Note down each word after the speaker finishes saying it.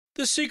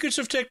The Secrets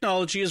of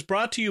Technology is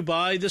brought to you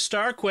by the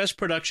StarQuest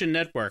Production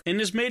Network and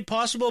is made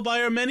possible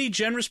by our many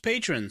generous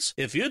patrons.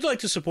 If you'd like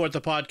to support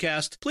the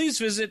podcast, please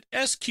visit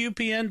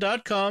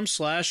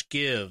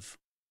sqpn.com/give.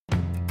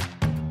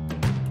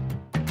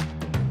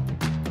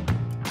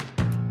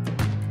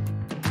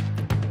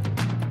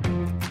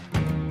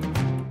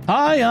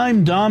 Hi,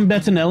 I'm Dom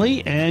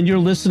Bettinelli, and you're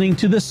listening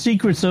to The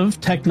Secrets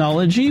of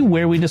Technology,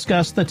 where we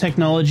discuss the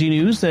technology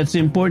news that's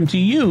important to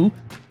you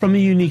from a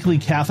uniquely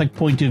Catholic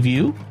point of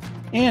view.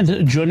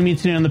 And joining me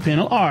today on the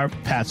panel are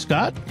Pat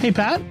Scott. Hey,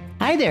 Pat.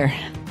 Hi there.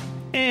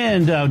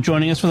 And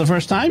joining us for the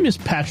first time is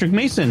Patrick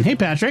Mason. Hey,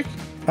 Patrick.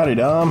 Howdy,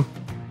 Dom.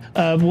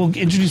 We'll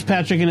introduce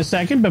Patrick in a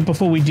second, but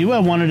before we do, I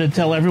wanted to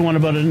tell everyone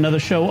about another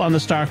show on the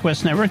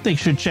StarQuest Network they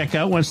should check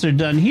out once they're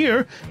done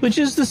here, which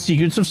is The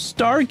Secrets of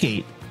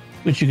Stargate,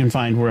 which you can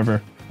find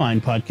wherever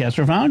fine podcasts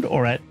are found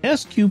or at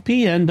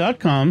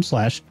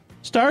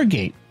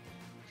sqpn.com/Stargate.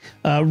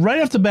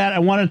 Right off the bat, I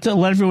wanted to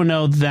let everyone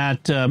know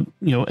that,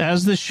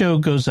 as this show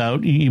goes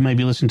out, you might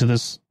be listening to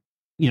this,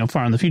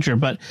 far in the future,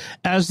 but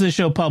as this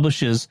show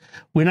publishes,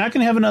 we're not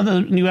going to have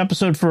another new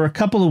episode for a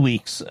couple of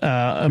weeks.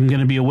 I'm going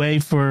to be away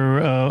for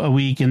a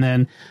week, and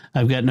then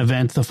I've got an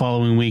event the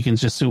following week, and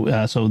just so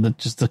that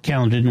just the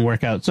calendar didn't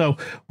work out. So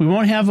we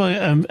won't have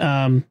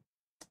an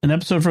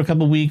episode for a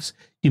couple of weeks.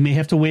 You may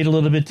have to wait a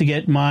little bit to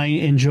get mine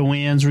and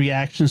Joanne's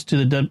reactions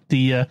to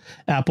the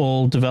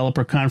Apple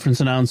Developer Conference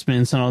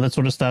announcements and all that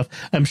sort of stuff.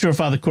 I'm sure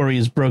Father Corey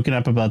is broken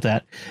up about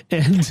that,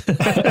 and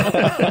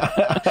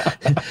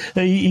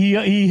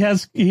he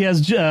has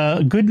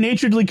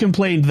good-naturedly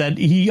complained that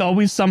he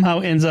always somehow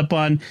ends up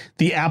on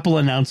the Apple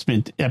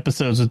announcement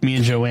episodes with me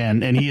and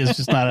Joanne, and he is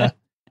just not a.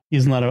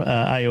 He's not an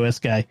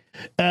iOS guy.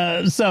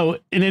 So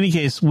in any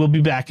case, we'll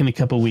be back in a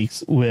couple of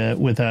weeks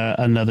with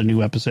another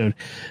new episode.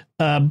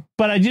 But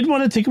I did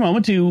want to take a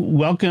moment to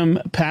welcome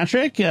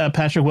Patrick.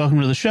 Patrick,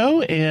 welcome to the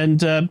show. And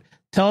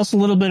tell us a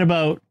little bit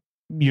about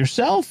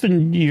yourself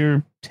and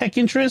your tech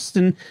interests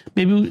and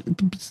maybe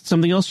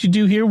something else you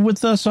do here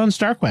with us on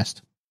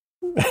StarQuest.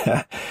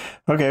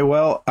 Okay,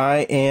 well,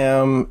 I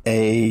am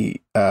I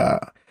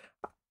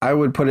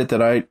would put it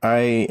that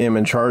I am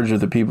in charge of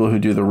the people who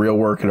do the real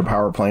work at a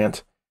power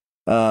plant.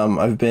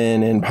 I've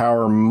been in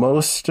power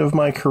most of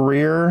my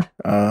career.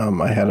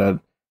 I've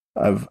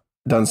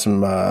done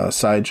some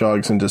side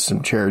jogs and just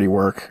some charity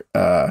work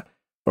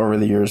over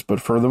the years,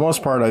 but for the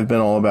most part, I've been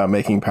all about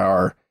making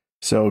power.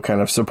 So kind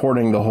of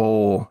supporting the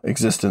whole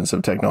existence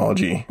of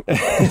technology.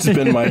 It's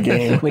been my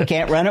game. We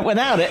can't run it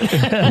without it.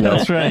 No.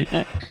 That's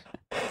right.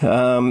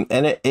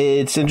 And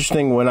it's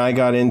interesting, when I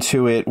got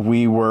into it,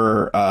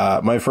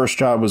 my first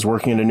job was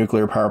working at a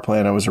nuclear power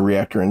plant. I was a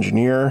reactor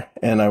engineer,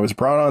 and I was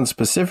brought on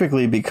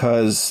specifically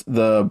because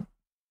they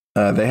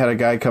had a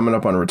guy coming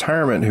up on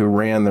retirement who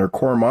ran their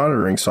core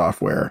monitoring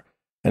software,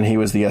 and he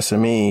was the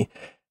SME,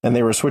 and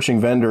they were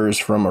switching vendors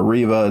from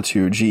Areva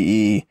to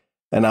GE.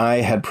 And I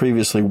had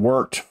previously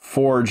worked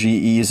for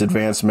GE's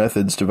Advanced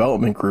Methods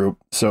Development Group,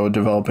 so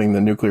developing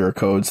the nuclear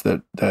codes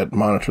that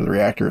monitor the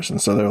reactors.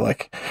 And so they're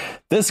like,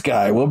 this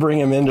guy, we'll bring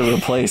him in to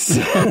replace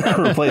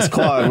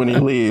Claude when he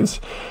leaves.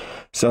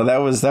 So that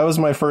was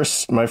my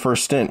first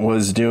stint,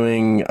 was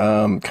doing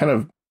kind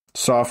of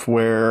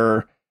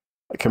software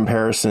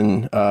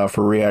comparison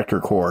for reactor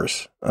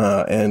cores,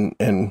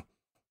 and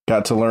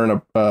got to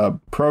learn a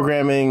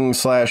programming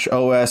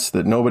 /OS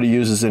that nobody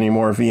uses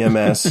anymore,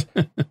 VMS.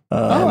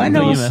 I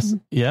know VMS.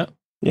 Yeah.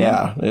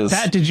 Yeah.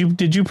 Pat, did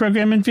you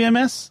program in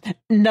VMS?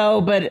 No,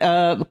 but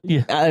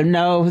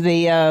no,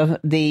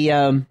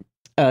 the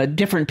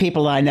different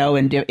people I know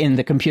in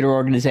the computer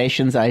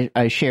organizations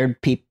I shared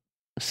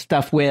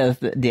stuff with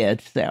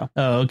did. So.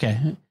 Oh,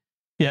 okay.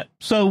 Yeah.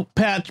 So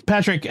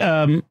Patrick,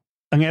 I'm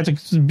going to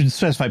have to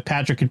specify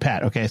Patrick and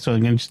Pat. Okay, so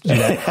I'm going to do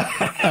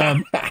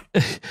that.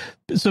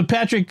 So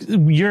Patrick,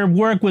 your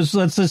work was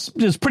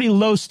pretty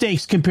low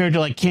stakes compared to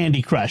like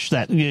Candy Crush.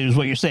 That is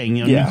what you're saying.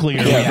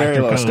 Nuclear. Yeah, very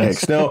low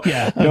stakes. No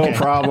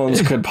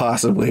problems could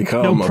possibly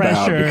come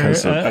about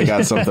because I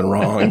got something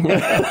wrong.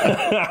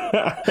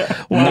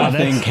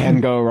 Nothing can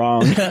go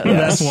wrong.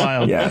 That's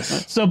wild.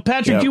 Yes. So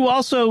Patrick, you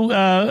also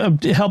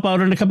help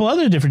out on a couple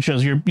other different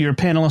shows. You're a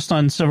panelist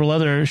on several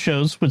other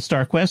shows with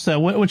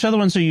StarQuest. Which other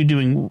ones are you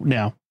doing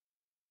now?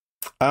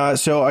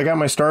 So I got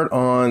my start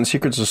on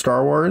Secrets of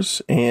Star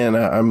Wars, and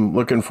I'm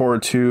looking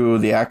forward to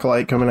The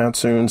Acolyte coming out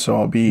soon, so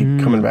I'll be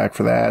coming back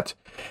for that.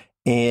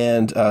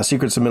 And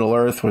Secrets of Middle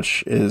Earth,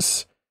 which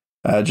is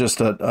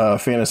just a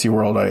fantasy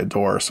world I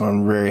adore, so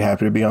I'm very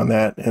happy to be on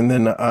that. And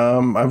then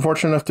I'm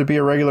fortunate enough to be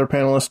a regular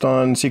panelist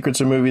on Secrets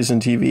of Movies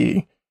and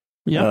TV.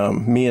 Yep.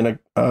 Me and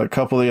a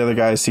couple of the other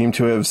guys seem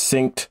to have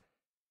synced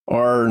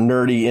our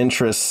nerdy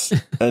interests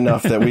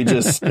enough that we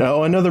just,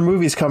 another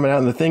movie's coming out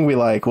and the thing we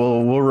like,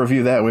 we'll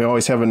review that. We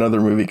always have another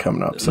movie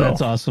coming up. So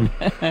that's awesome.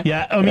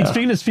 Yeah. I mean,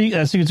 speaking of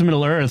Secrets of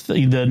Middle Earth,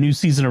 the new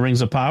season of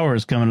Rings of Power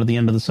is coming at the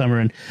end of the summer.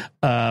 And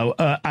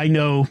I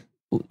know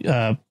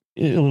a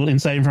little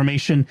inside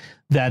information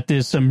that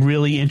there's some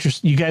really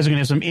you guys are going to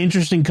have some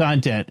interesting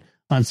content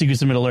on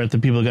Secrets of Middle Earth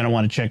that people are going to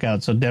want to check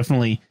out. So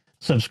definitely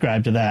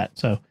subscribe to that.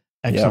 So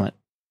excellent.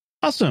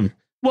 Awesome.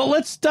 Well,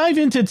 let's dive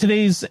into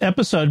today's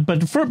episode. But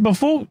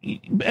before,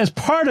 as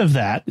part of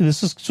that,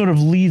 this is sort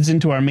of leads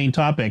into our main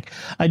topic.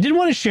 I did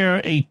want to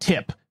share a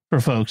tip for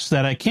folks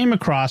that I came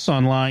across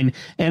online,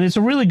 and it's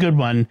a really good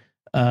one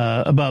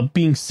about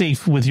being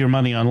safe with your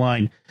money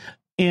online.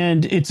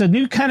 And it's a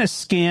new kind of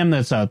scam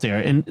that's out there.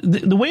 And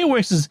the way it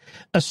works is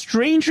a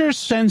stranger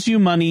sends you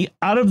money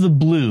out of the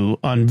blue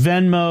on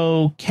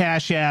Venmo,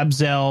 Cash App,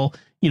 Zelle,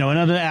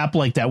 another app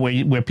like that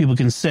where people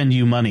can send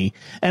you money.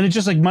 And it's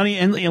just like money,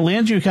 and it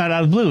lands your account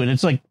out of the blue. And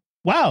it's like,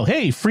 wow,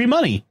 hey, free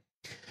money.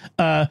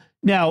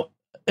 Now,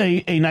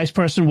 a nice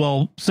person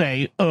will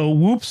say, oh,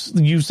 whoops,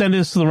 you sent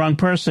this to the wrong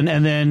person.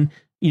 And then,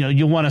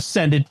 you'll want to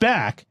send it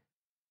back.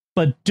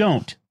 But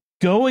don't.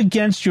 Go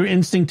against your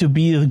instinct to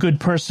be a good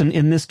person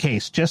in this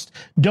case. Just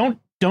don't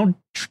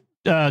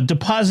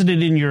deposit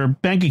it in your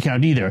bank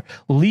account either.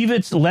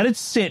 Let it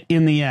sit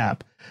in the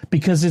app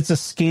because it's a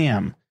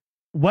scam.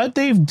 What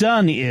they've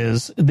done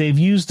is they've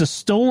used a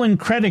stolen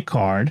credit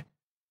card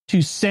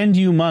to send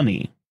you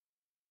money.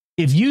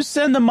 If you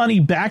send the money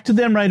back to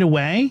them right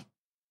away,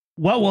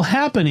 what will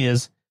happen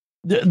is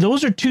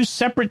those are two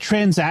separate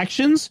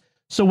transactions.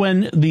 So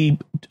when the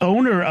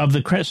owner of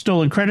the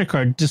stolen credit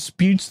card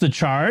disputes the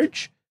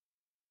charge,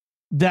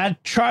 that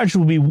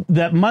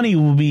money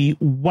will be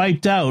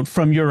wiped out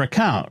from your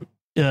account.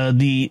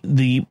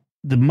 The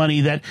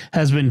money that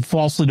has been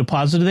falsely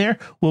deposited there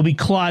will be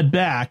clawed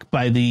back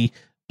by the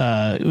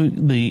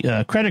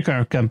credit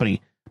card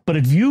company. But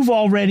if you've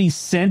already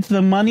sent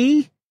the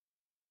money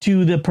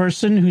to the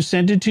person who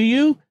sent it to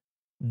you,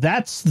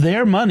 that's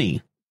their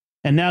money.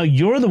 And now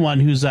you're the one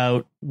who's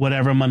out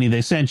whatever money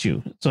they sent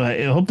you. So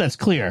I hope that's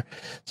clear.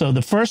 So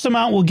the first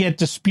amount will get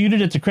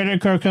disputed at the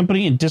credit card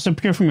company and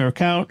disappear from your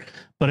account.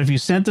 But if you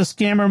sent the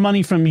scammer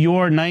money from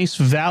your nice,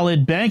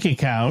 valid bank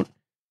account,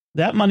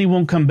 that money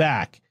won't come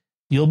back.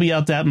 You'll be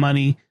out that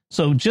money.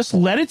 So just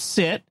let it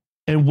sit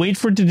and wait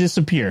for it to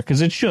disappear,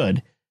 because it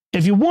should.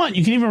 If you want,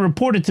 you can even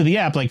report it to the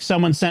app. Like,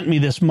 someone sent me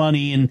this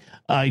money and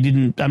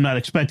I'm not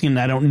expecting it.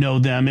 I don't know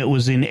them. It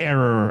was in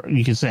error,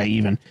 you could say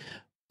even.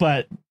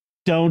 But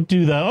don't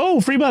do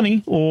free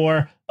money,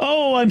 or,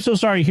 I'm so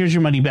sorry, here's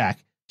your money back.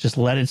 Just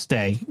let it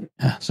stay.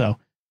 So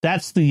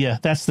that's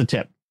the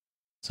tip.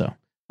 So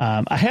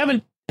I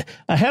haven't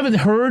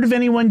heard of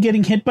anyone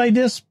getting hit by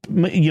this,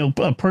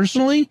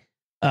 personally,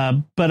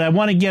 but I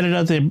want to get it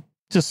out there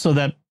just so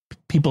that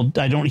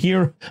I don't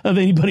hear of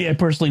anybody I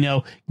personally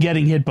know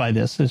getting hit by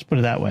this. Let's put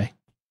it that way.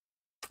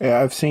 Yeah,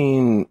 I've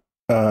seen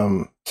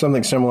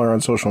something similar on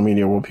social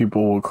media where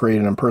people will create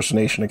an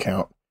impersonation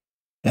account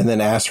and then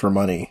ask for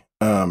money,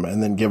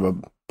 and then give a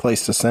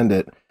place to send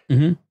it.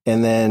 Mm-hmm.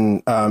 And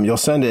then you'll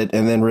send it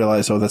and then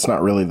realize, that's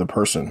not really the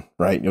person,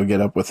 right? You'll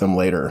get up with them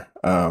later.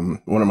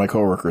 One of my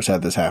coworkers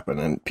had this happen,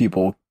 and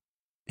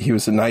he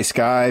was a nice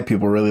guy.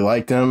 People really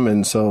liked him.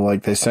 And so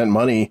they sent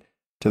money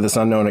to this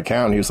unknown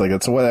account. He was like,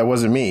 that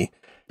wasn't me.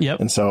 Yep.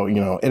 And so,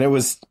 and it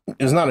was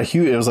not a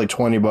huge, it was like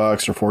 $20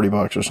 or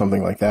 $40 or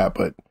something like that.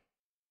 But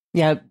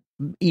yeah,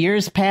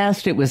 years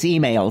past, it was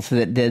emails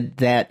that did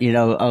that,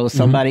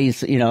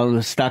 somebody's,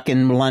 stuck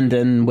in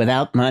London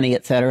without money,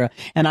 etc.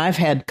 And I've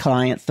had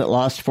clients that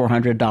lost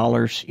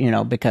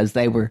 $400, because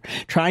they were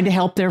trying to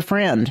help their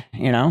friend,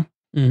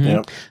 Mm-hmm.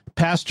 Yep.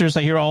 Pastors,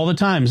 I hear all the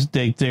time,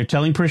 they're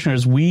telling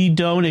parishioners, we're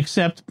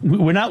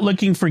not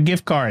looking for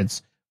gift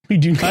cards. We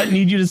do not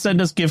need you to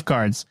send us gift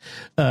cards,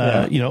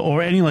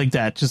 or anything like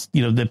that. Just,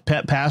 the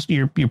pastor,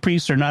 your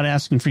priests are not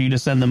asking for you to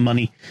send them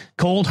money.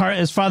 Cold hard,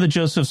 as Father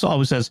Joseph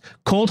always says,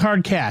 cold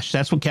hard cash.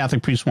 That's what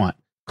Catholic priests want.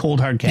 Cold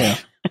hard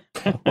cash.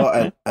 Yeah.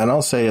 Well, and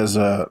I'll say as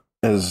a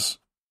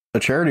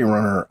charity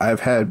runner,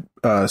 I've had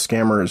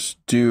scammers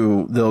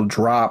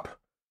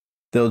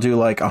they'll do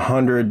like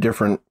 100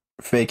 different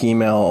fake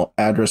email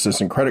addresses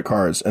and credit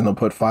cards, and they'll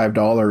put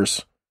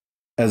 $5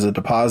 as a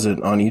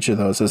deposit on each of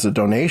those as a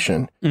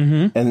donation.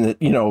 Mm-hmm. And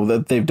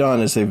that they've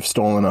done is they've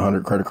stolen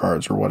 100 credit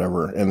cards or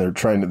whatever, and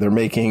they're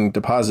making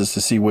deposits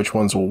to see which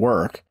ones will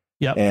work.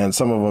 Yep. And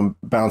some of them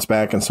bounce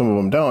back and some of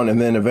them don't.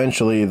 And then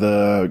eventually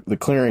the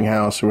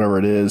clearinghouse, whoever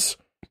it is,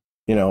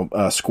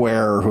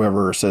 Square or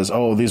whoever, says,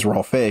 these were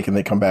all fake, and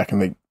they come back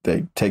and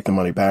they take the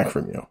money back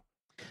from you.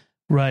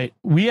 Right.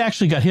 We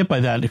actually got hit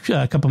by that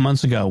a couple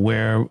months ago,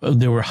 where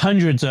there were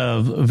hundreds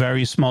of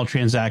very small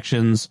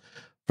transactions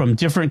from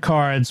different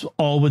cards,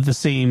 all with the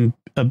same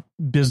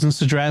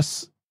business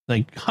address,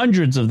 like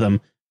hundreds of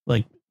them.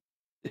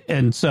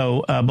 And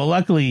so, but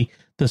luckily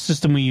the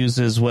system we use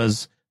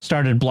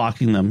started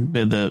blocking them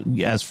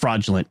as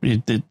fraudulent.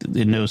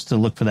 It knows to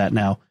look for that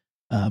now.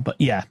 But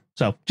yeah,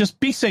 so just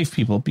be safe,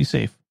 people. Be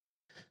safe.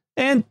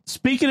 And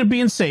speaking of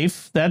being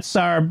safe, that's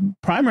our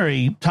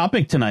primary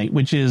topic tonight,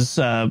 which is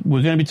we're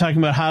going to be talking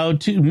about how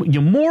to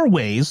more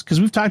ways,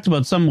 because we've talked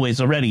about some ways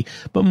already,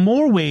 but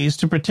more ways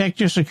to protect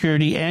your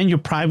security and your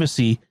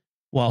privacy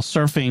while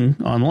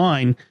surfing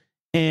online.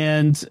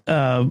 And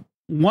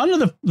one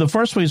of the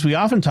first ways we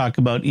often talk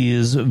about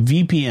is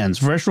VPNs,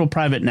 virtual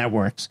private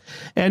networks.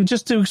 And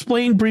just to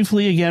explain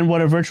briefly again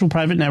what a virtual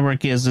private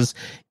network is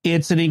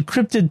it's an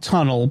encrypted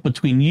tunnel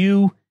between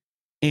you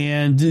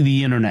and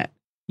the internet.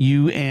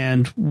 you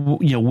and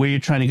where you're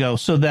trying to go,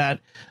 so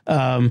that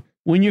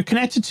when you're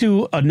connected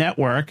to a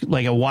network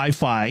like a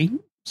Wi-Fi,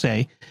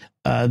 say,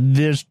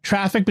 there's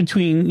traffic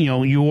between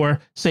your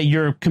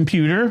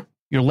computer,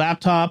 your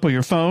laptop, or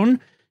your phone,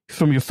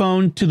 from your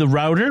phone to the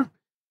router,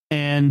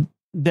 and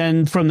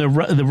then from the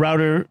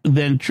router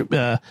then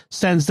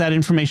sends that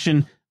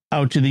information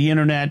out to the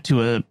internet,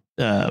 to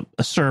a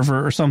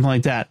server or something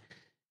like that.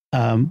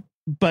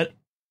 But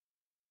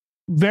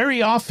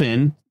very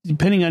often,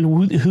 depending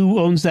on who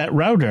owns that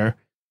router,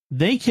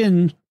 they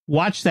can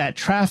watch that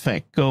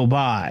traffic go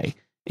by.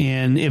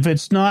 And if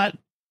it's not,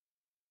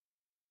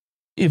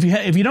 if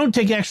you don't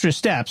take extra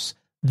steps,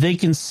 they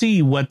can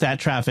see what that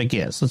traffic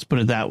is. Let's put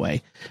it that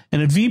way.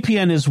 And a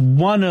VPN is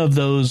one of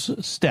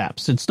those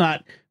steps. It's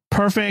not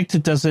perfect.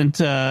 It doesn't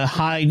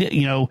hide,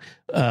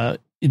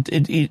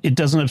 it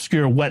doesn't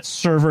obscure what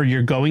server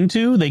you're going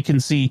to. They can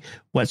see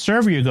what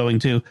server you're going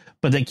to,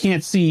 but they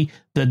can't see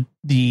the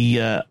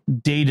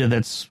data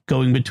that's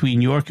going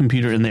between your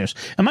computer and theirs.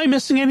 Am I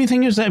missing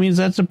anything?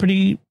 That's a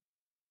pretty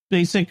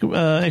basic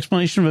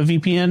explanation of a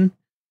VPN.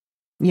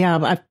 Yeah,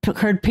 I've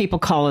heard people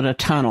call it a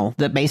tunnel,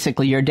 that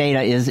basically your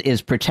data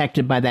is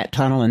protected by that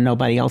tunnel and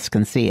nobody else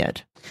can see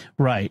it.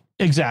 Right.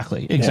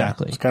 Exactly. Yeah,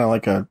 it's kind of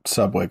like a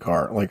subway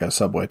car, like a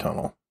subway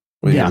tunnel,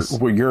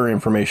 where your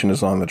information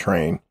is on the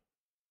train.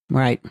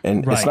 Right.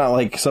 And it's not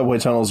like subway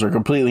tunnels are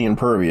completely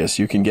impervious.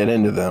 You can get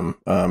into them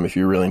if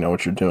you really know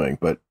what you're doing.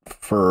 But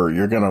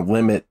you're going to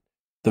limit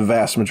the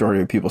vast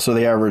majority of people. So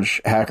the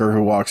average hacker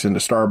who walks into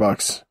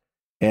Starbucks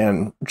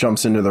and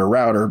jumps into their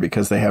router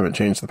because they haven't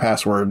changed the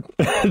password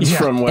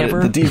from what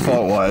the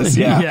default was.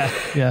 Yeah.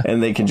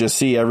 And they can just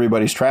see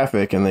everybody's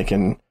traffic, and they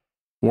can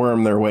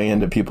worm their way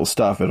into people's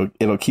stuff.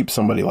 It'll keep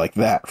somebody like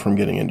that from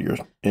getting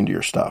into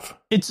your stuff.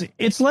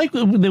 It's like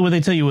what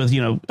they tell you with,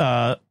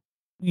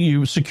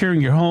 you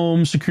securing your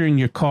home, securing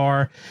your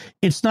car.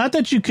 It's not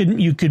that you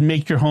could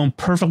make your home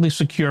perfectly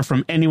secure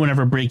from anyone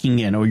ever breaking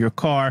in, or your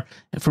car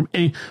from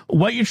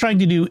what you're trying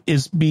to do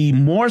is be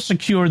more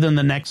secure than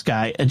the next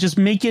guy, and just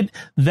make it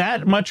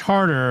that much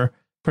harder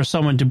for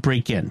someone to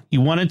break in.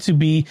 You want it to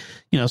be,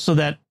 so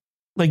that,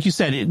 like you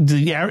said,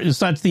 it's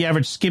not the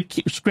average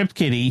script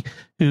kiddie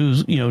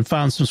who's,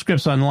 found some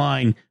scripts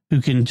online who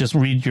can just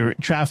read your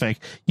traffic.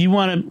 You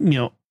want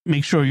to,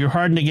 make sure you're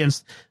hardened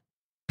against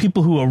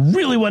people who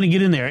really want to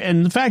get in there.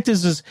 And the fact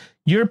is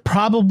you're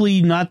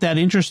probably not that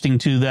interesting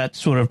to that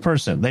sort of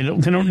person. They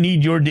don't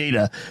need your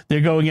data. They're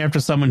going after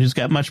someone who's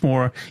got much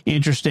more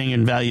interesting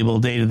and valuable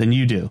data than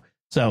you do.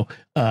 So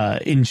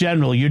in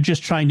general, you're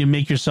just trying to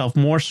make yourself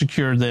more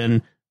secure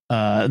than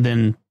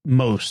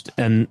most,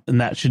 and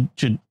that should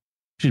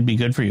be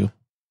good for you.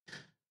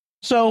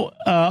 So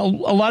a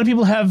lot of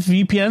people have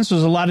VPNs. So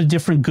there's a lot of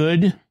different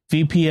good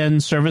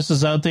VPN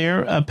services out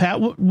there.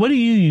 Pat, what do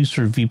you use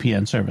for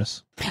VPN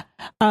service?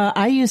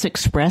 I use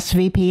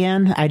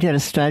ExpressVPN. I did a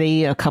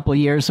study a couple of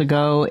years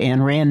ago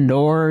and ran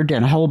Nord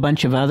and a whole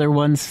bunch of other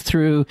ones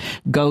through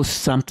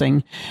Ghost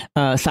something,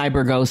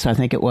 CyberGhost, I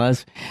think it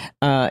was,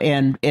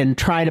 and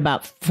tried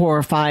about 4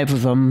 or 5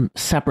 of them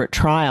separate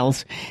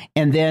trials,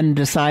 and then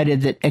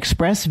decided that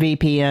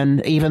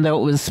ExpressVPN, even though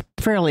it was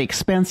fairly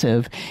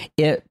expensive,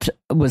 it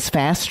was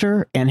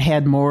faster and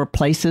had more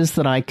places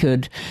that I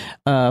could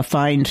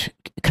find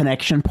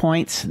connection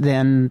points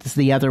than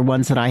the other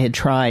ones that I had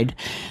tried.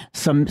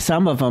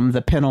 Some of them,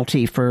 the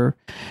penalty for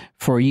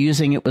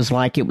using it was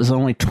like it was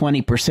only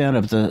 20%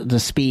 of the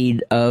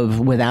speed of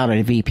without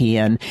a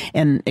VPN,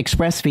 and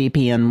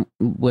ExpressVPN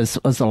was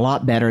a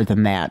lot better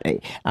than that.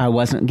 I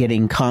wasn't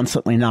getting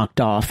constantly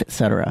knocked off,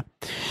 etc.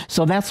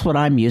 So that's what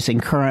I'm using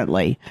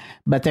currently.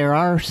 But there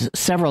are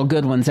several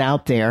good ones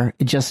out there.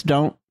 Just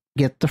don't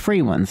get the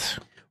free ones.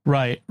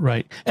 Right.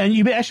 And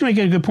you actually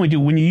make a good point too.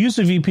 When you use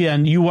a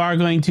VPN, you are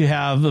going to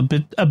have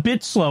a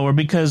bit slower,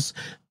 because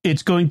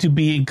it's going to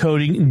be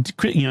encrypting and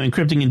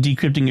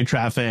decrypting your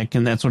traffic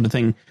and that sort of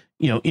thing,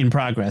 in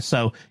progress.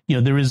 So,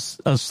 there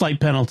is a slight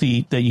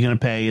penalty that you're going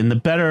to pay, and the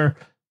better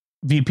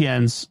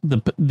VPNs,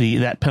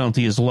 that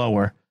penalty is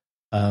lower.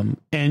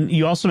 And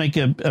you also make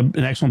an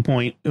excellent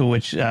point,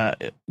 which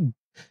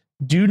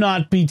do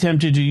not be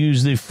tempted to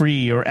use the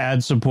free or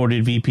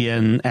ad-supported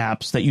VPN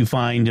apps that you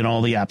find in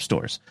all the app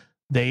stores.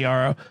 They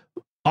are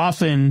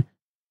often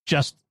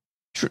just,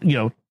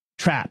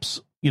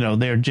 traps.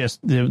 They're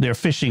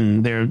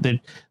phishing.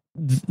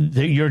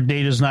 Your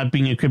data is not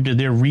being encrypted.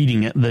 They're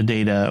reading the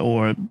data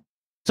or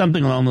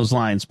something along those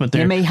lines. But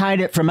they may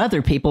hide it from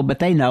other people, but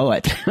they know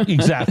it.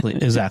 Exactly.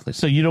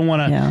 So you don't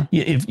want to.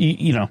 Yeah.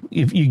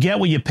 If you get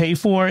what you pay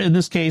for in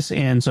this case,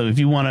 and so if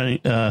you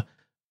want to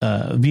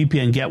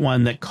VPN, get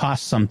one that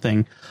costs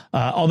something.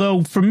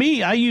 Although for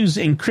me, I use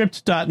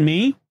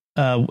Encrypt.me.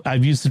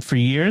 I've used it for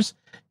years.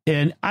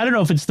 And I don't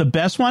know if it's the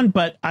best one,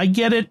 but I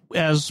get it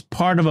as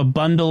part of a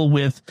bundle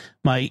with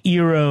my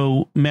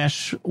Eero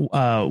Mesh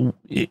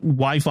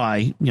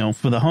Wi-Fi,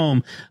 for the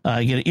home.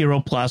 I get an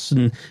Eero Plus,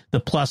 and the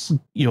Plus,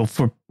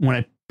 for when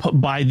I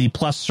buy the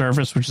Plus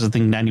service, which is I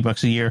think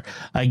 $90 a year,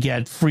 I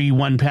get free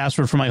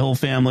 1Password for my whole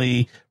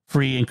family,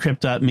 free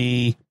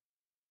Encrypt.me,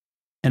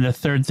 and a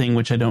third thing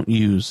which I don't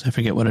use. I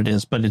forget what it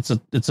is, but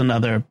it's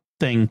another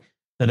thing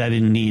that I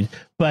didn't need.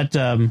 But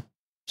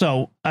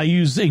so I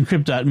use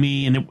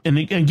Encrypt.me, and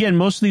again,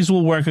 most of these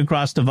will work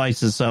across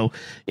devices. So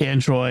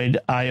Android,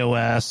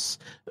 iOS,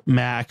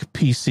 Mac,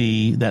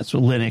 PC, that's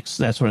Linux,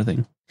 that sort of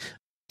thing.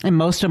 And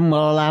most of them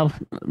will allow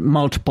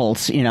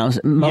multiples,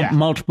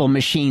 multiple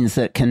machines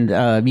that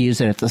can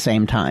use it at the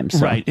same time.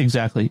 So. Right,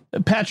 exactly.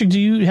 Patrick, do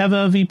you have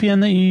a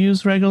VPN that you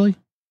use regularly?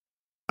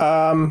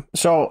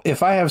 So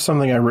if I have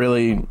something I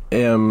really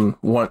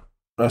want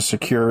a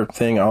secure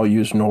thing, I'll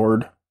use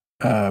Nord.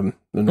 The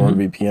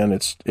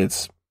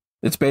NordVPN.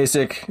 It's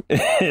basic.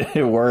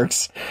 It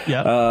works.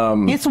 Yeah.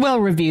 It's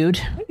well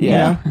reviewed.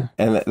 Yeah,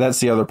 and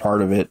that's the other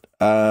part of it.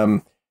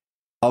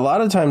 A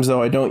lot of times,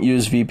 though, I don't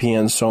use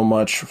VPNs so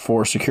much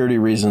for security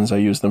reasons. I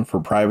use them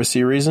for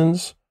privacy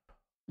reasons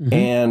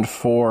and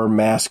for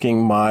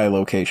masking my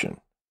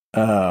location.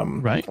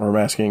 Right. Or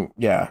masking,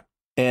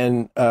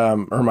 and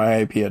or my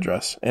IP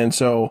address. And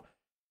so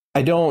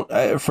I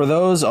don't for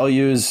those. I'll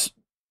use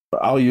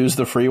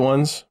the free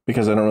ones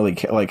because I don't really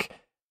care. Like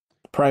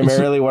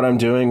primarily, what I'm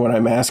doing when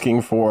I'm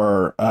asking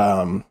for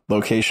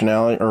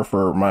locationality or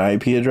for my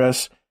IP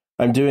address,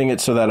 I'm doing it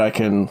so that I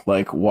can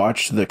like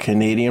watch the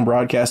Canadian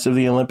broadcast of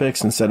the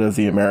Olympics instead of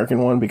the American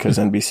one because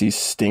NBC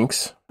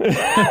stinks, in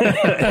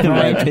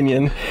my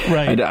opinion.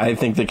 Right. I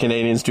think the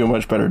Canadians do a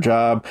much better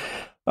job.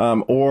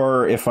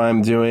 Or if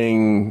I'm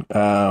doing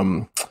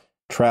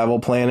travel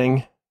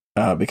planning,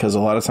 because a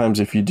lot of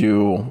times if you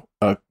do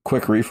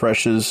quick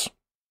refreshes,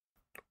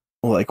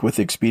 like with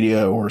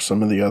Expedia or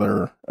some of the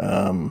other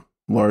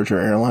larger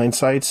airline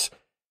sites,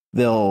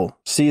 they'll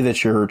see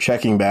that you're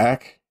checking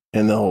back.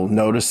 And they'll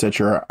notice that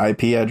your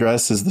IP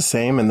address is the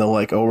same, and they'll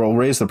like, we'll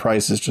raise the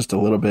prices just a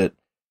little bit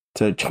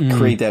to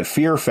create that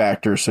fear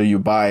factor, so you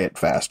buy it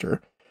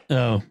faster.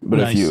 Oh, but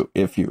nice.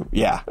 if you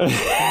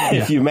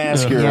if you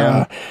mask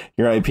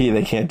your IP,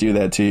 they can't do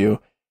that to you.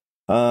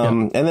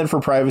 And then for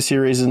privacy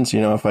reasons,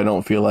 if I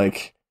don't feel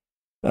like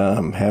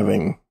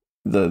having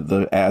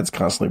the ads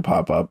constantly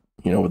pop up,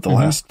 with the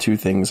last two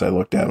things I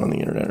looked at on the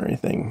internet or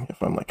anything,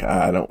 if I'm like,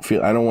 I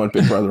don't want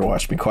Big Brother to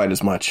watch me quite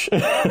as much.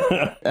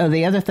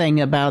 The other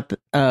thing about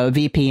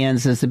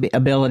VPNs is the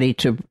ability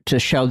to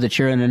show that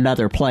you're in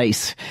another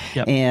place,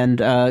 and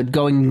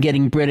going and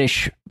getting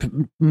British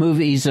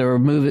movies or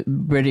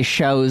British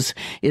shows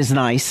is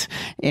nice,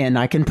 and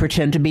I can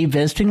pretend to be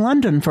visiting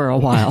London for a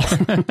while.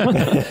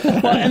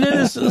 Well, and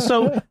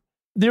then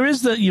there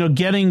is the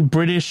getting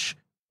British.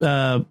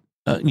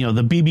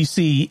 The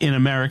BBC in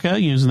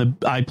America using the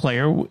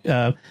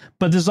iPlayer.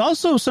 But there's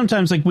also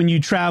sometimes like when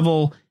you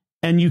travel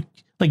and you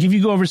like if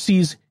you go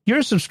overseas, you're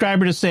a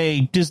subscriber to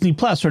say Disney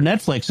Plus or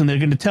Netflix, and they're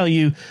going to tell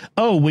you,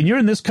 oh, when you're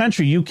in this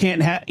country, you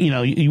can't have, people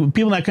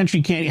in that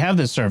country can't have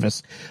this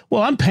service.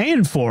 Well, I'm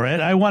paying for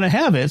it. I want to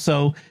have it.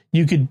 So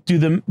you could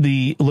do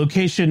the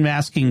location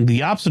masking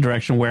the opposite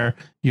direction where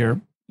you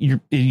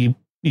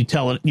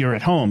tell it you're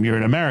at home, you're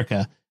in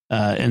America,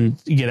 and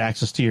you get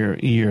access to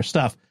your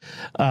stuff.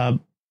 So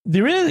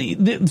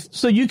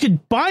you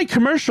could buy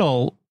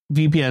commercial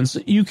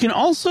VPNs. You can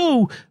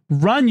also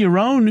run your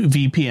own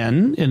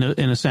VPN in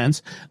a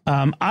sense.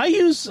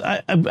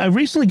 I've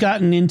recently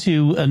gotten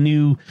into a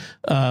new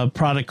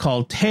product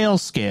called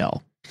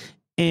Tailscale,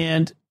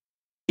 and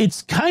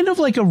it's kind of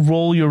like a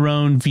roll your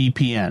own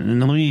VPN.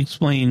 And let me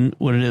explain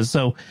what it is.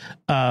 So,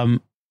 rather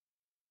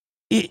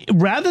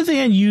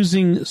than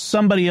using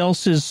somebody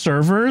else's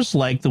servers,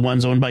 like the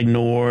ones owned by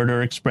Nord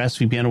or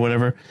ExpressVPN or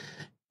whatever,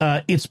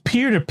 it's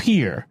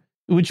peer-to-peer,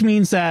 which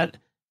means that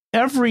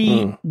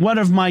every one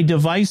of my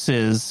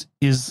devices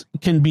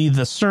can be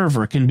the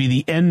server, can be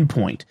the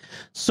endpoint.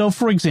 So,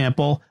 for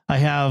example, I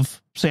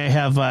have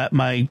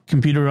my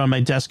computer on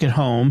my desk at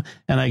home,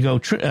 and I go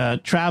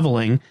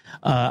traveling.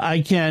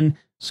 I can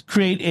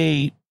create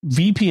a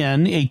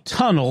VPN, a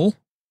tunnel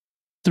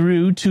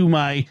through to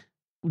my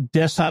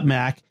desktop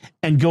Mac,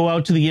 and go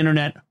out to the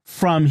internet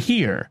from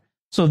here,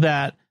 so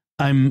that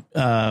I'm,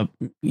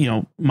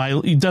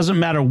 it doesn't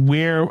matter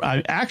where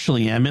I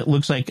actually am. It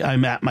looks like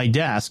I'm at my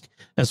desk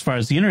as far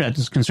as the internet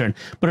is concerned.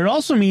 But it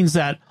also means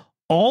that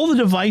all the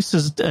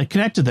devices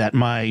connected to that,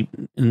 my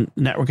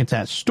network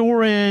attached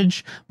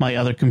storage, my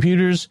other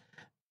computers,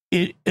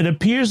 it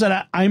appears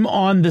that I'm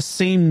on the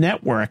same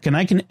network, and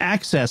I can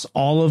access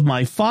all of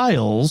my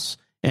files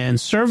and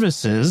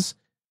services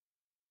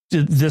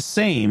the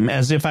same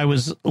as if I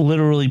was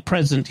literally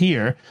present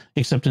here,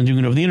 except I'm doing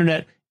it over the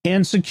internet.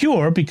 And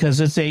secure because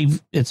it's an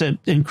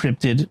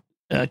encrypted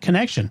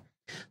connection.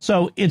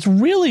 So it's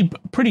really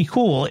pretty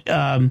cool.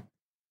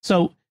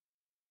 So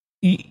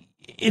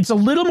it's a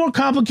little more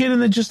complicated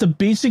than just a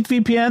basic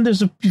VPN.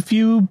 There's a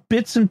few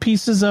bits and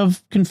pieces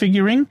of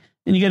configuring,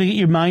 and you got to get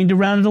your mind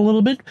around it a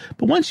little bit.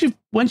 But once you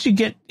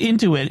get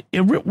into it,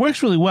 it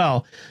works really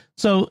well.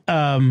 So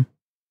the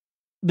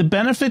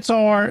benefits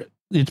are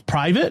it's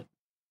private.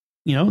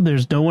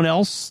 There's no one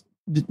else.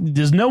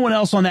 There's no one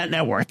else on that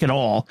network at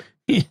all.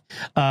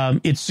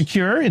 It's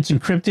secure. It's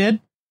encrypted.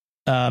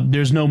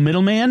 There's no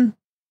middleman.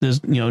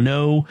 There's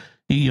no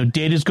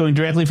data is going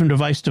directly from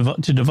device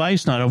to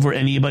device, not over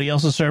anybody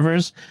else's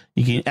servers.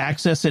 You can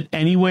access it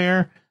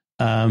anywhere,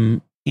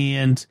 and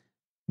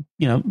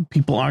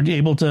people aren't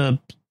able to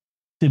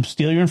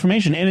steal your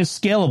information, and it's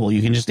scalable.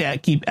 You can just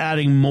keep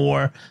adding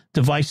more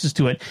devices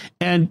to it,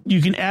 and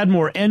you can add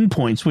more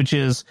endpoints, which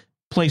is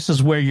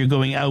places where you're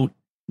going out,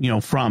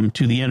 from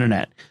to the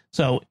internet.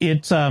 So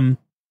it's a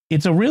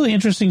really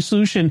interesting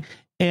solution,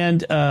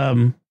 and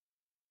I'm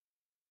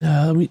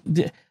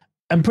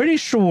pretty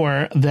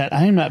sure that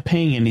I'm not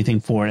paying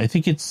anything for it. I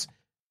think it's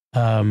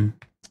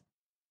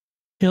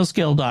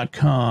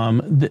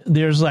Tailscale.com.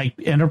 There's like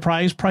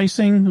enterprise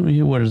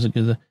pricing. What is it?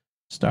 The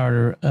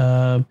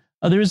starter.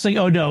 There's like,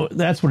 oh no,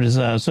 that's what it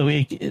is. So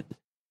you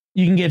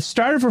can get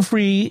started for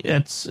free.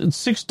 It's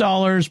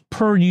 $6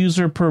 per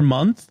user per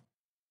month.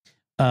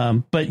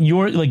 But the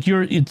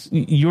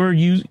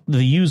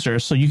user,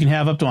 so you can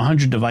have up to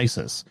 100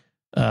 devices.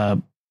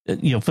 For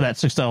that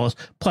 $6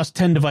 plus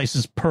 10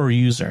 devices per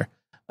user.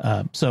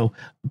 But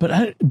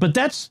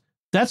that's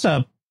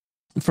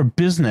for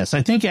business.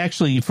 I think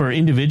actually for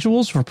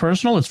individuals, for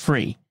personal, it's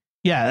free.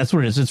 Yeah, that's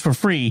what it is. It's for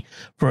free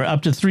for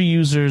up to 3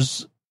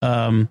 users.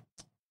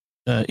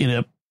 In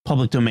a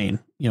public domain,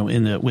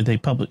 with a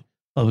public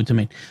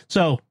domain.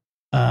 So,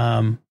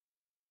 Tailscale,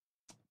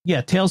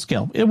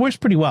 it works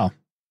pretty well.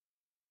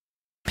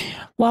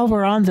 While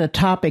we're on the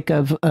topic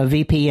of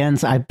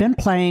VPNs, I've been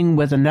playing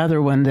with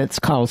another one that's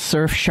called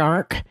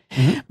Surfshark.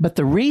 Mm-hmm. But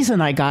the reason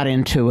I got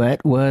into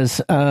it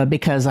was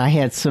because I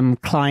had some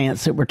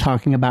clients that were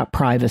talking about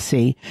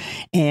privacy,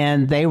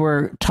 and they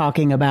were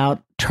talking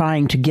about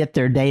trying to get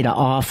their data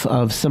off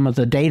of some of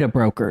the data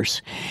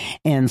brokers.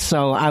 And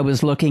so I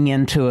was looking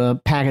into a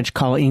package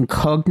called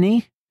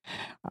Incogni,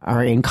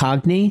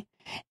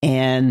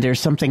 and there's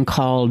something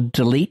called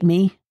Delete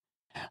Me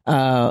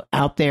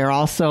out there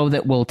also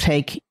that will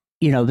take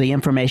the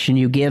information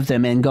you give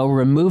them and go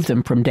remove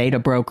them from data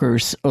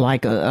brokers,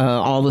 like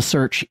all the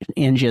search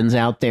engines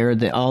out there,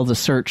 all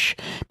the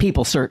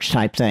people search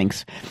type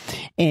things.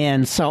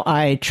 And so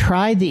I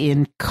tried the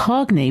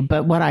Incogni,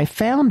 but what I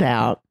found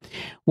out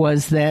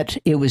was that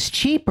it was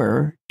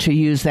cheaper to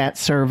use that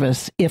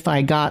service if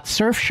I got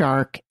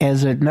Surfshark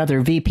as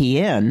another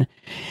VPN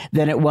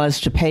than it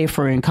was to pay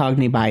for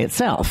Incogni by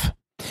itself.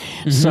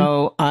 Mm-hmm.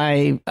 So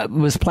I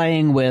was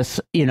playing with,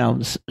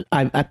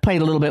 I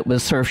played a little bit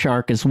with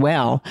Surfshark as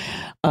well,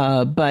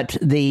 but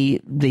the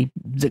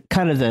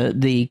kind of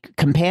the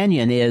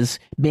companion is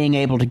being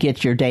able to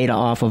get your data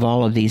off of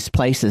all of these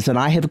places. And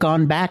I have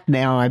gone back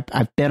now.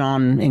 I've been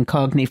on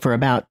Incogni for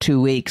about 2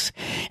 weeks,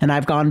 and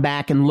I've gone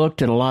back and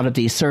looked at a lot of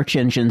these search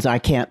engines. I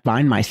can't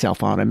find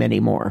myself on them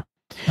anymore.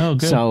 Oh,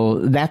 good. So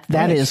that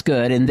nice. Is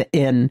good.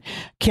 And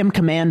Kim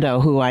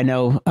Commando, who I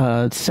know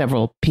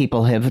several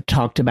people have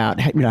talked about,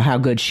 how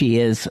good she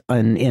is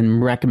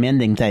in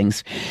recommending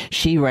things.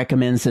 She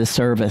recommends this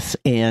service,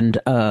 and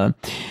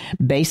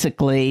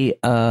basically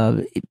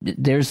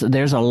there's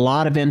a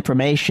lot of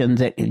information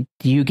that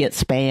you get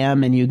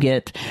spam, and you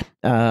get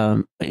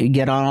on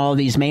all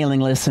these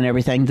mailing lists and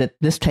everything, that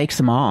this takes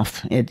them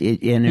off. It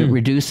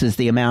reduces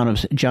the amount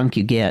of junk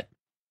you get.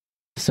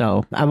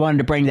 So I wanted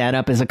to bring that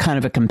up as a kind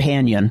of a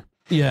companion.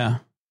 Yeah.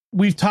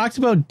 We've talked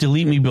about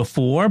Delete Me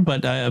before,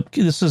 but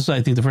this is,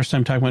 I think, the first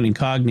time talking about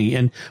Incogni.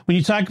 And when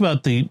you talk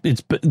about the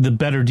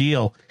better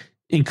deal,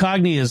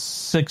 Incogni is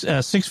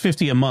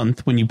 $6.50 a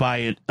month when you buy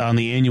it on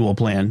the annual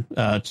plan.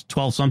 It's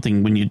 12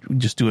 something when you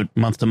just do it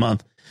month to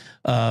month.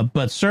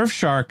 But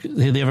Surfshark,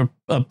 they have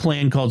a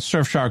plan called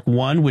Surfshark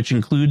One, which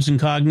includes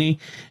Incogni,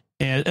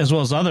 as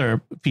well as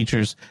other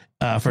features.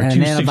 For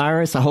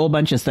antivirus, a whole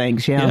bunch of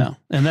things, yeah.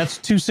 And that's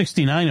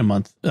 $269 a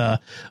month.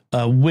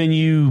 When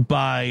you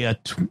buy a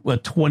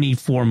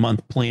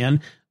 24-month plan,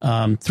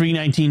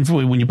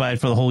 $319 when you buy it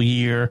for the whole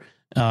year,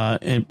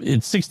 and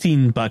it's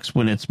 $16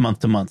 when it's month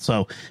to month.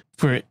 So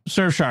for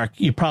Surfshark,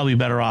 you're probably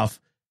better off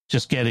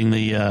just getting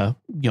the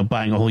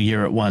buying a whole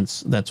year at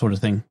once, that sort of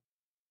thing.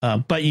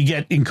 But you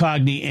get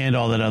Incogni and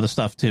all that other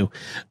stuff too.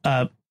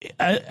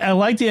 I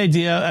like the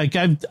idea. Like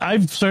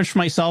I've searched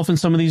myself in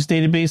some of these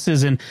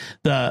databases, and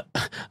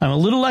I'm a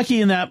little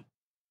lucky in that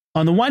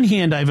on the one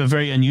hand, I have a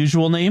very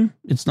unusual name.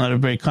 It's not a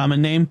very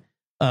common name,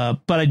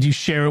 but I do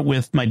share it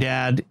with my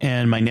dad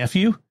and my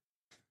nephew.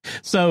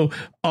 So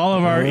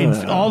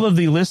all of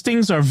the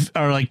listings are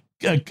like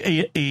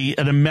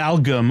an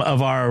amalgam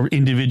of our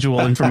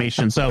individual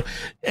information. So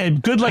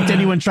good luck to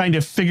anyone trying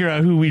to figure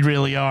out who we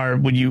really are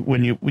when you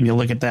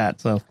look at that.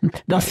 So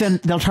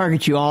they'll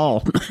target you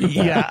all.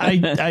 Yeah,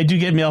 I do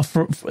get mail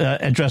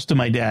addressed to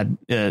my dad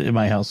in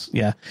my house.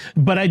 Yeah,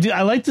 but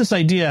I like this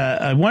idea.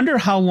 I wonder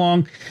how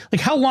long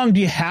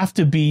do you have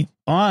to be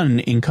on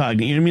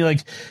Incogni? You know what I mean?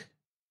 Like,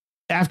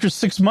 after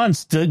 6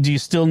 months, do you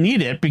still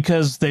need it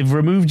because they've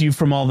removed you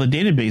from all the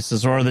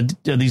databases, or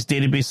are these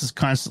databases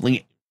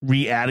constantly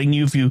re-adding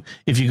you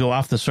if you go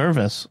off the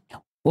service?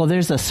 Well,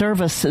 there's a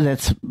service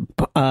that's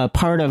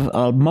part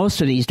of most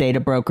of these data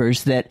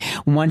brokers that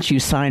once you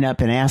sign up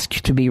and ask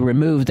to be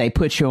removed, they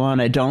put you on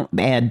a don't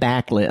add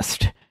back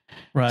list.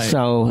 Right.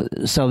 So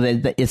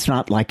that it's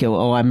not like,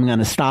 oh, I'm going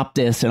to stop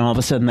this and all of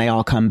a sudden they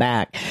all come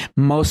back.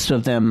 Most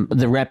of them,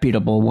 the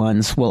reputable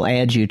ones, will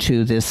add you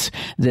to this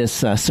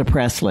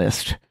suppress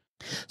list.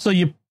 So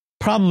you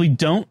probably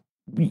don't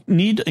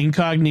need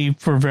incognito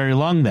for very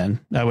long then,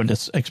 I would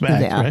expect,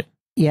 right?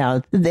 Yeah,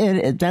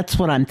 that's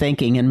what I'm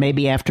thinking. And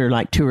maybe after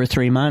like 2 or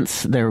 3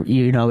 months,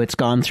 it's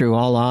gone through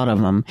a lot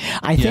of them.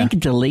 I think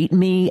Delete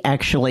Me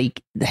actually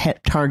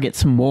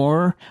targets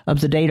more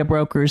of the data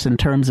brokers in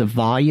terms of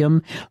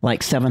volume,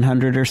 like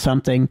 700 or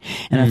something.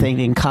 And I think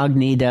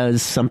Incogni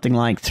does something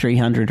like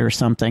 300 or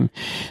something.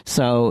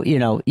 So,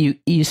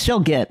 you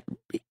still get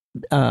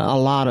a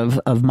lot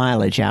of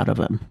mileage out of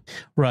them.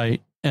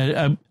 Right.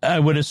 I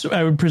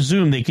would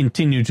presume they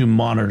continue to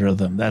monitor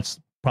them. That's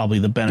probably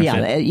the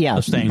benefit. Yeah,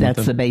 of staying that's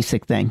with the them.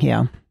 basic thing.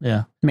 Yeah.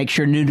 Make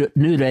sure new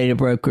data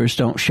brokers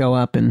don't show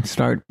up and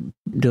start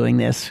doing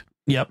this.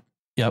 Yep.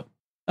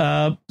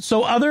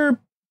 So other,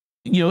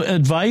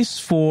 advice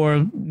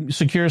for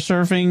secure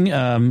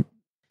surfing.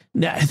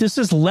 Now, this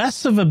is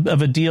less of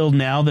a deal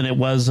now than it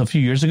was a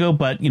few years ago,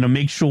 but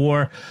make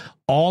sure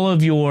all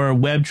of your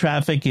web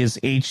traffic is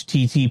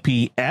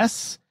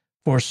HTTPS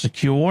for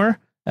secure,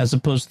 as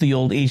opposed to the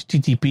old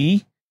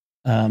HTTP.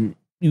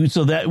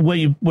 So that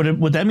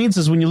what that means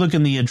is when you look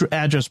in the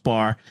address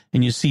bar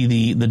and you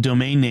see the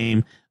domain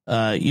name,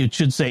 you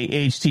should say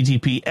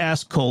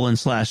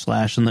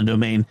HTTPS:// in the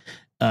domain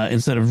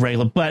instead of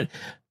regular. But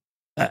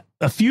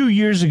a few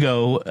years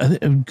ago,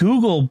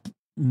 Google,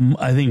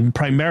 I think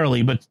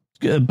primarily, but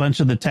a bunch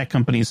of the tech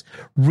companies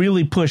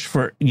really pushed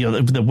for,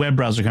 the web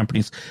browser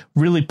companies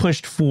really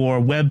pushed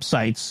for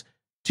websites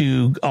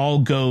to all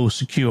go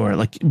secure.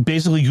 Like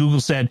basically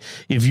Google said,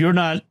 if you're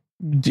not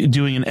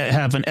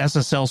have an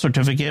SSL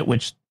certificate,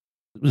 which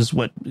is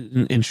what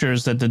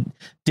ensures that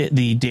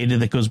the data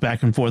that goes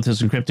back and forth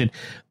is encrypted,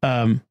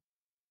 then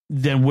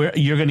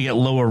you're going to get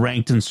lower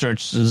ranked in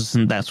searches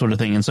and that sort of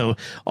thing. And so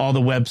all the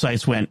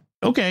websites went,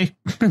 okay.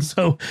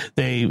 So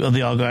they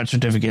all got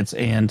certificates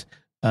and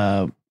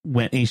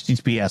went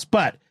HTTPS.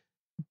 But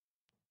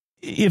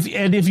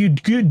if you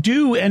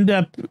do end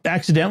up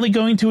accidentally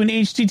going to an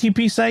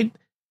HTTP site,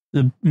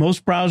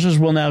 most browsers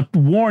will now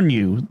warn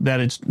you that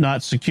it's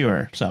not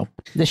secure. So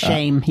the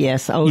shame,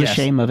 yes. Oh, the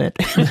shame of it.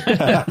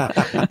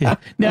 Yeah.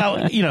 Now,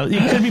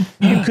 it could be,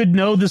 you could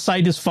know the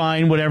site is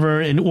fine,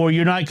 whatever, or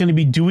you're not going to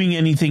be doing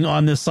anything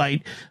on the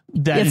site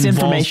that it's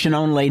involves information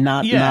only,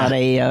 not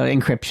a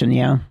encryption.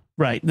 Yeah.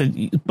 Right.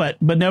 But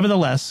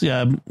nevertheless,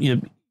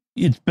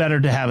 it's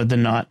better to have it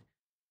than not.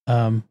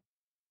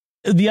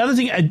 The other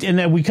thing,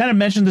 and we kind of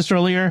mentioned this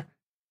earlier,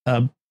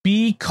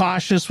 be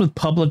cautious with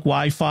public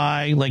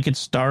Wi-Fi, like at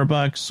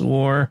Starbucks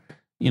or,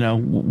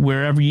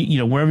 wherever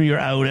you're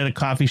out at a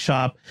coffee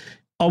shop.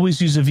 Always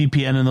use a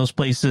VPN in those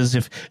places.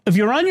 If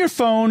you're on your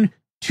phone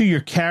to your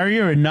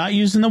carrier and not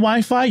using the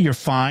Wi-Fi, you're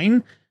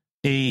fine.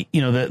 The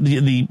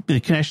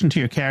connection to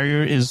your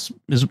carrier is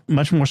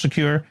much more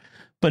secure.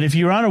 But if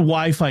you're on a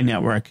Wi-Fi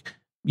network,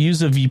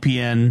 use a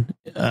VPN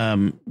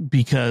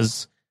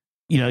because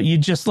you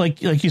just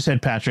like you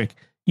said, Patrick.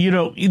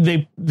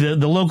 The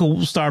local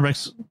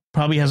Starbucks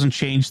probably hasn't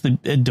changed the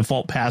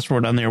default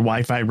password on their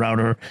Wi-Fi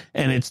router,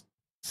 and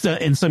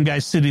some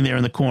guy's sitting there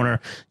in the corner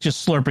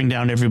just slurping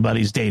down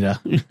everybody's data.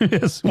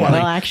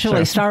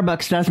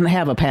 Starbucks doesn't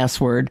have a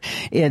password.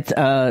 It's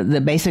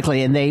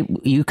basically, and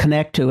you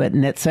connect to it,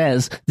 and it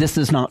says this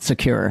is not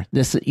secure.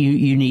 This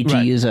you need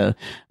to use an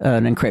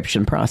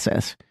encryption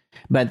process.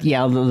 But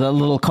yeah, the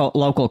little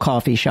local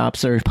coffee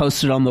shops are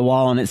posted on the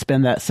wall, and it's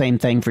been that same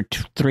thing for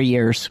 3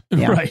 years.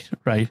 Yeah.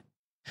 Right.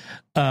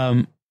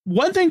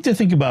 One thing to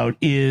think about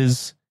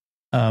is,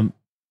 your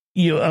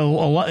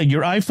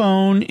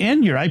iPhone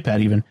and your iPad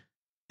even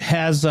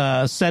has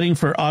a setting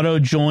for auto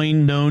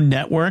join known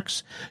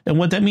networks, and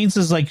what that means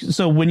is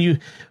so when you've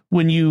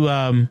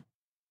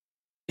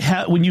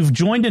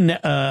joined a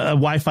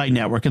Wi-Fi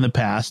network in the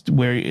past,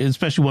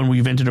 especially one where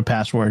you've entered a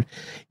password,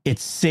 it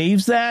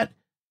saves that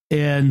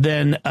and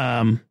then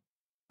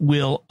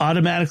will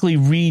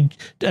automatically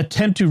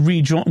attempt to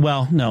rejoin.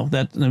 Well, no,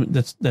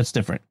 that's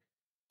different.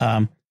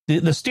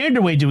 The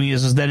standard way of doing it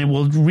is that it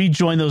will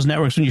rejoin those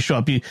networks when you show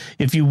up.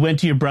 If you went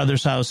to your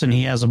brother's house and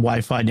he has a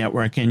Wi-Fi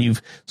network and you've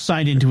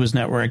signed into his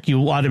network, you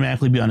will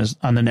automatically be on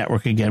the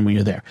network again when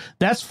you're there.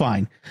 That's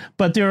fine.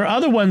 But there are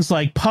other ones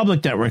like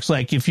public networks,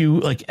 like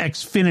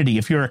Xfinity,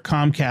 if you're a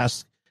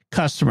Comcast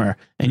customer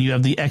and you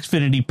have the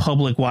Xfinity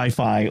public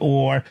Wi-Fi,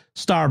 or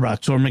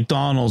Starbucks or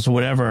McDonald's or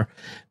whatever.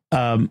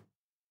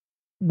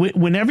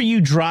 Whenever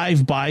you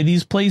drive by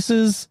these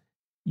places,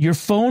 your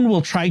phone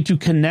will try to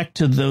connect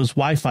to those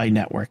Wi-Fi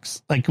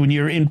networks. Like when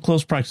you're in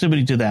close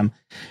proximity to them,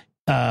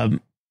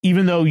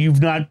 even though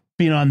you've not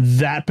been on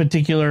that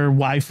particular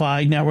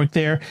Wi-Fi network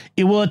there,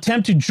 it will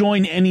attempt to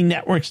join any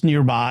networks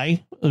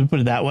nearby, put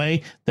it that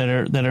way, that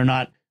are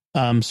not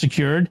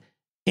secured.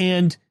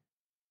 And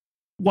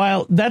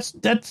while that's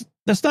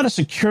not a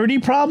security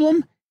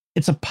problem,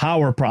 it's a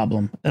power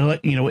problem,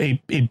 a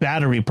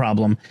battery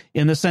problem,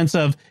 in the sense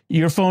of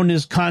your phone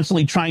is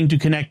constantly trying to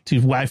connect to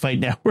Wi-Fi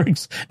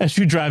networks as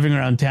you're driving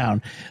around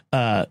town.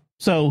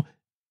 So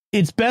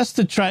it's best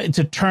to try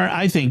to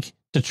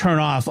turn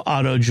off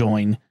auto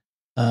join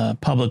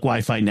public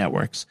Wi-Fi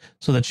networks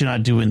so that you're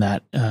not doing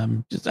that.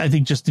 I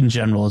think just in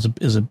general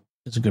is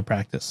a good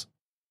practice.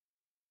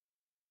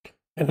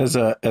 And as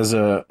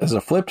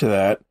a flip to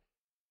that,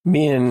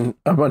 me and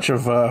a bunch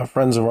of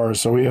friends of ours,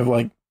 so we have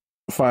like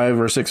 5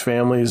 or 6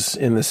 families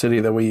in the city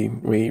that we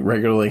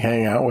regularly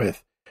hang out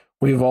with.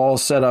 We've all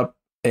set up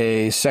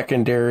a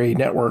secondary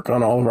network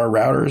on all of our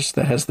routers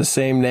that has the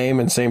same name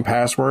and same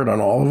password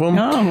on all of them.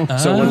 Oh.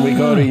 So when we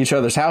go to each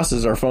other's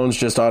houses, our phones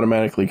just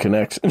automatically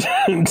connect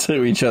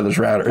to each other's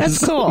routers.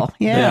 That's cool.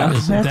 Yeah,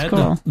 that's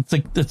cool.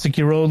 It's like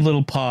your own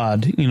little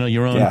pod,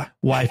 your own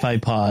Wi-Fi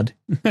pod.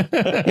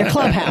 Your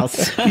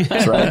clubhouse.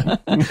 That's right.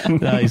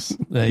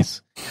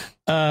 Nice.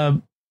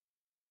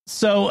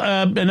 So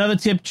another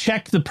tip,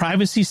 check the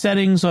privacy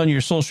settings on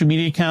your social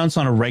media accounts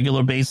on a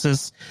regular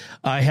basis.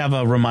 I have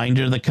a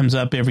reminder that comes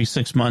up every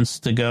 6 months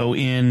to go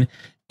in,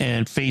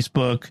 and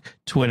Facebook,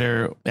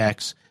 Twitter,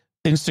 X,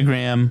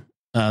 Instagram,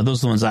 those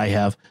are the ones I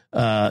have.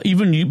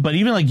 Even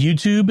like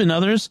YouTube and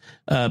others,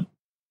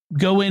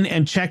 go in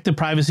and check the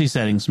privacy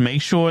settings.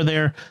 Make sure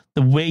they're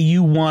the way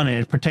you want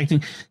it,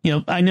 protecting.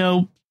 I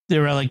know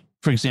there are, like,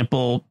 for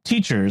example,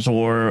 teachers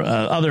or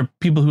other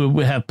people who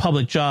have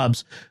public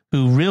jobs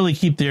who really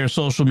keep their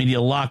social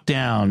media locked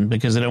down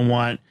because they don't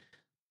want,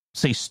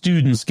 say,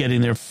 students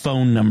getting their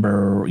phone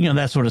number or,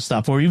 that sort of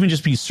stuff, or even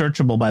just be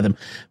searchable by them.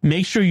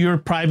 Make sure your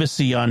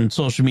privacy on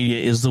social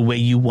media is the way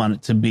you want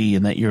it to be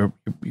and that you're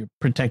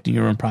protecting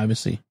your own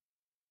privacy.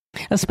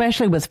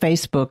 Especially with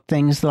Facebook,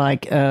 things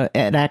like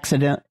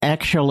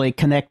actually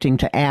connecting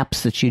to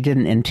apps that you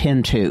didn't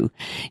intend to.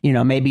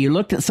 Maybe you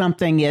looked at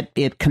something,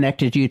 it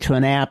connected you to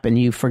an app, and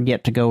you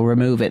forget to go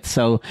remove it.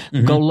 So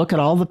go look at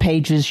all the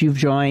pages you've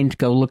joined.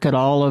 Go look at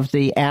all of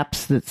the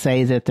apps that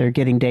say that they're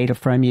getting data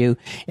from you,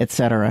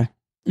 etc.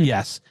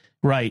 Yes,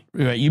 right.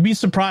 You'd be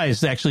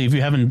surprised, actually, if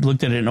you haven't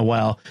looked at it in a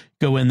while.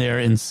 Go in there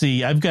and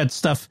see. I've got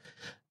stuff.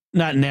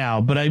 Not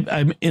now, but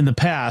I'm in the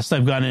past,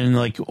 I've gone in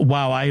like,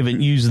 wow, I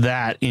haven't used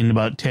that in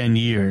about 10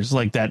 years.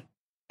 Like that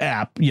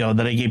app,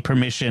 that I gave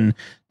permission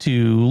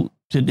to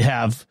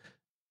have,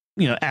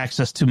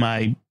 access to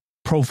my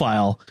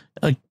profile.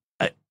 Like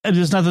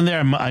there's nothing there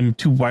I'm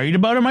too worried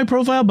about in my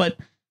profile, but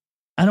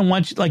I don't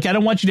want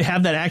you to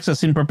have that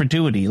access in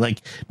perpetuity. Like,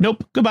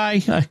 nope,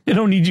 goodbye. I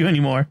don't need you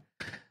anymore.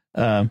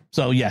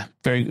 So yeah,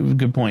 very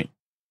good point.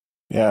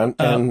 Yeah,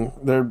 and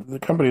the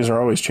companies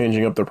are always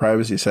changing up their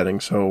privacy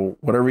settings. So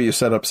whatever you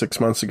set up 6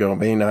 months ago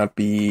may not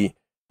be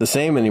the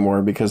same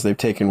anymore because they've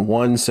taken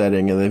one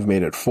setting and they've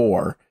made it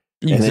 4.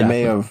 Exactly. And they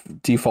may have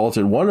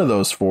defaulted one of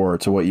those 4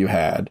 to what you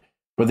had,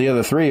 but the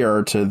other 3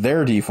 are to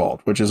their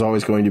default, which is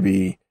always going to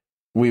be,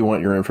 we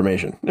want your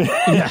information.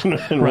 And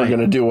we're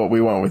going to do what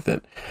we want with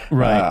it.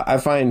 Right. I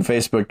find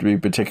Facebook to be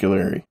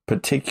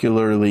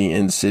particularly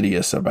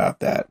insidious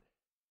about that.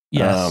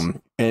 Yes.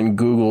 And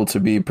Google to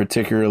be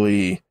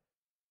particularly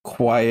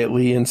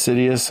quietly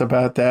insidious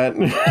about that.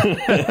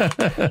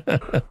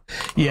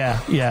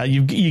 Yeah.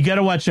 You got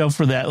to watch out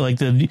for that. Like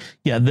the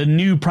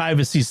new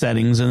privacy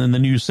settings, and then the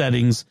new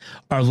settings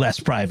are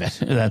less private.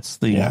 That's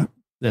the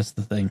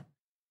thing.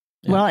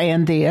 Yeah. Well,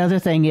 and the other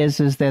thing is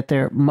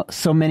that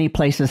so many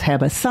places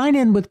have a sign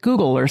in with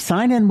Google or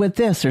sign in with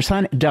this or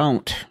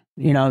don't.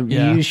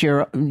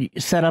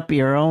 Set up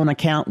your own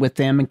account with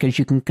them because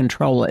you can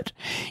control it.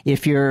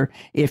 If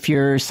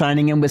you're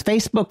signing in with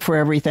Facebook for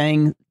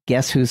everything,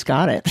 guess who's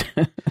got it?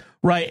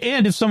 Right.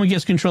 And if someone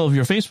gets control of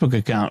your Facebook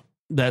account,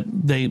 that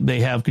they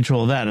have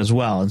control of that as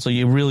well. And so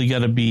you really got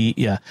to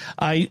be,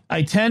 I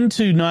tend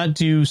to not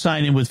do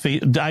sign in with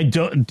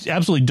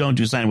absolutely don't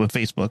do sign in with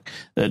Facebook.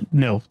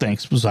 No,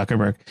 thanks,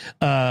 Zuckerberg.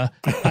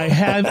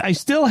 I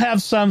still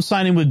have some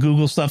sign in with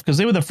Google stuff because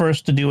they were the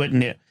first to do it,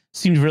 and it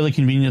seemed really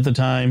convenient at the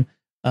time.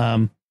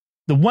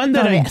 The one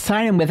that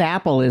sign in with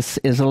Apple is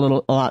a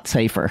lot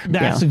safer.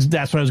 That's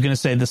what I was going to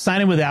say. The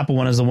sign in with Apple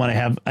one is the one I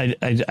have.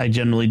 I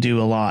generally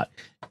do a lot,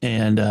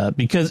 and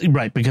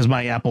because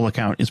my Apple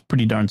account is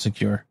pretty darn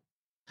secure.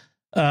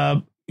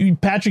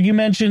 Patrick, you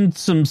mentioned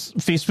some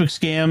Facebook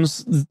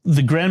scams.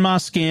 The grandma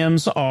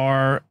scams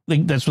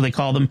that's what they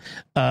call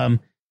them.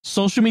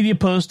 Social media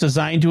posts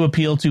designed to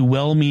appeal to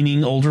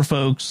well-meaning older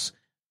folks.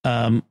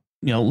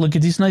 Look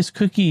at these nice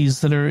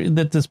cookies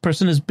that this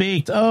person has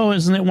baked. Oh,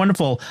 isn't it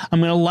wonderful? I'm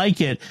going to like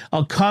it.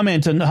 I'll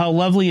comment on how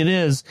lovely it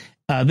is.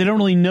 They don't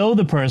really know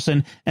the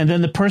person. And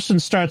then the person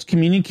starts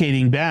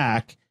communicating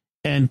back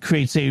and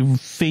creates a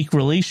fake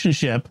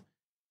relationship,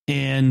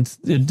 and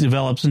it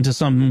develops into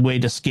some way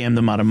to scam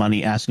them out of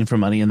money, asking for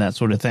money and that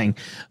sort of thing.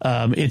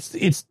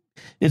 It's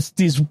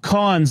these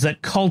cons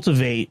that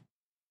cultivate,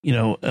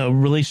 a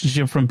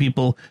relationship from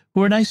people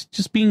who are nice,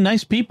 just being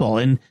nice people,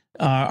 and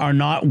are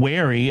not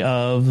wary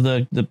of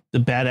the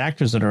bad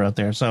actors that are out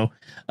there. So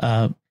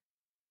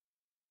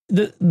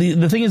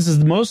the thing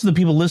is most of the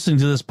people listening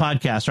to this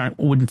podcast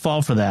wouldn't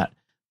fall for that,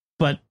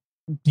 but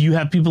you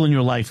have people in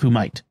your life who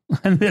might,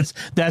 and that's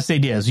the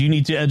idea. Is you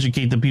need to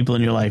educate the people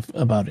in your life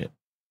about it.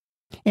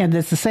 And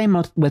it's the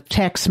same with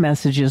text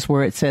messages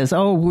where it says,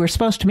 oh, we're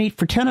supposed to meet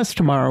for tennis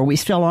tomorrow. Are we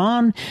still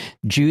on?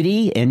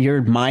 Judy, and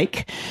you're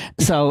Mike.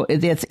 So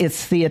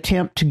it's the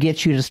attempt to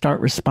get you to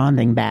start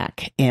responding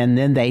back. And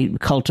then they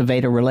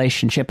cultivate a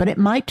relationship. And it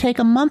might take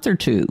a month or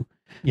two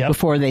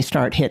before they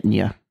start hitting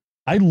you.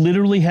 I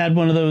literally had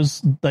one of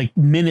those like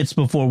minutes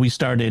before we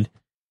started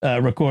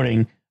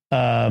recording.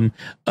 They're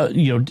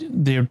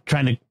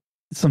trying to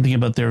something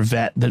about their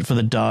vet that for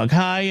the dog.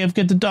 Hi, I've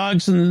got the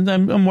dogs and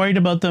I'm worried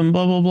about them,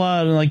 blah, blah,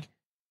 blah. And like,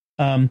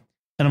 and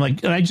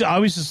I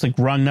always just like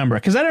wrong number.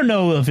 Cause I don't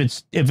know if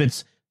it's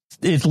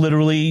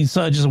literally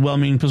just a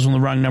well-meaning person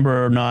with the wrong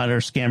number or not, or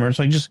scammer.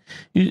 So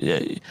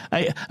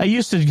I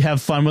used to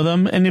have fun with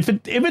them. And if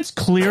it's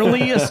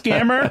clearly a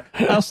scammer,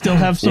 I'll still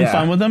have some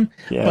fun with them.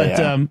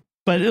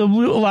 But a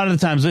lot of the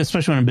times,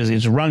 especially when I'm busy,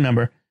 it's a wrong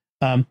number.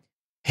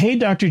 Hey,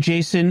 Dr.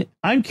 Jason,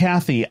 I'm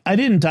Kathy. I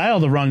didn't dial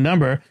the wrong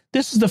number.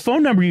 This is the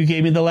phone number you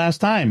gave me the last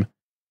time.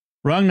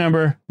 Wrong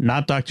number,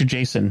 not Dr.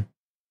 Jason.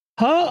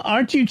 Huh?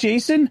 Aren't you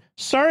Jason?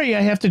 Sorry,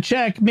 I have to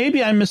check.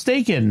 Maybe I'm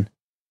mistaken.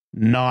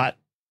 Not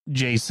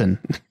Jason.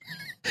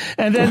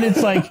 And then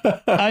it's like,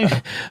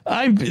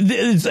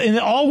 and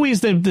always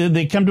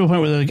they come to a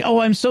point where they're like, oh,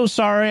 I'm so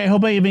sorry. I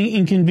hope I haven't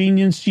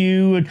inconvenienced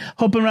you and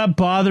hope I'm not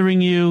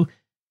bothering you.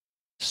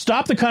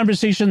 Stop the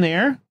conversation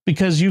there,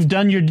 because you've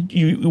done your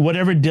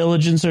whatever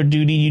diligence or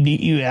duty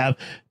you have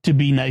to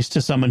be nice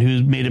to someone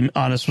who's made an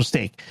honest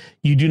mistake.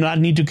 You do not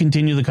need to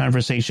continue the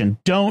conversation.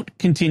 Don't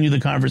continue the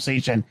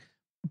conversation.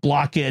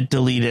 Block it,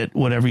 delete it,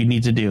 whatever you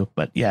need to do.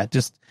 But yeah,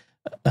 just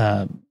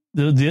because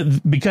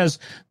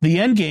the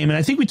end game, and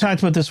I think we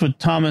talked about this with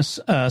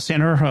Thomas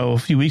Sanjurjo a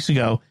few weeks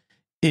ago,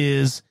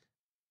 is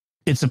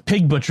it's a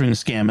pig butchering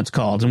scam, it's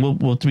called. And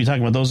we'll be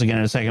talking about those again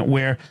in a second,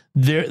 where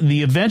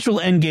the eventual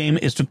end game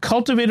is to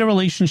cultivate a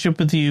relationship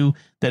with you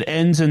that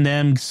ends in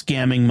them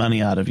scamming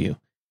money out of you.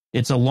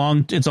 It's a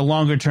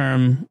longer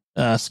term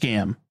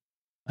scam.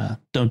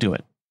 Don't do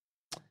it.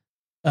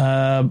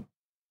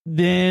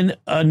 Then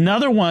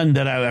another one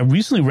that I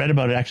recently read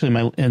about,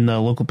 actually in the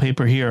local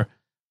paper here.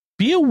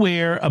 Be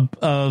aware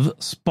of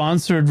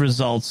sponsored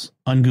results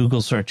on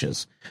Google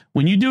searches.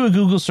 When you do a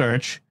Google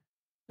search,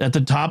 at the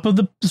top of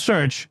the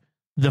search,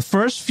 the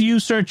first few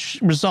search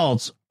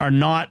results are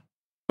not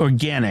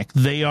organic.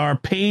 They are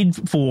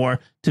paid for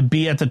to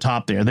be at the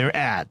top there. They're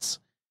ads.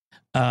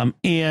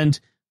 And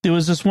there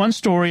was this one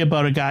story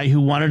about a guy who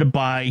wanted to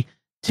buy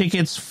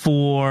tickets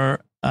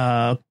for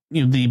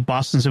the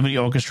Boston Symphony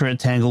Orchestra at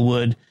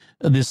Tanglewood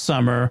this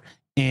summer.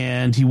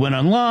 And he went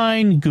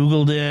online,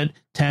 Googled it,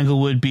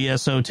 Tanglewood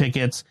BSO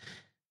tickets,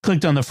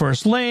 clicked on the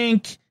first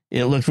link.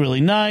 It looked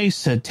really nice,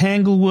 said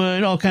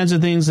Tanglewood, all kinds of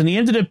things. And he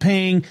ended up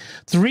paying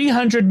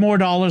 $300 more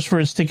for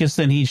his tickets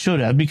than he should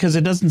have, because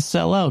it doesn't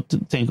sell out,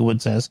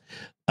 Tanglewood says.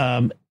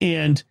 And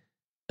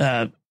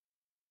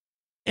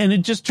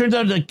it just turns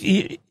out like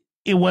it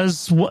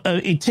was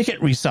a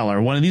ticket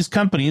reseller, one of these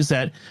companies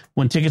that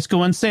when tickets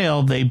go on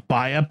sale, they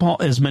buy up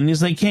as many as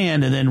they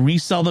can and then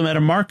resell them at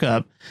a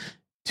markup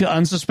to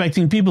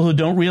unsuspecting people who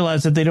don't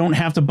realize that they don't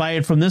have to buy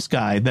it from this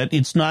guy, that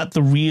it's not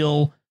the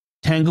real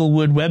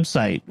Tanglewood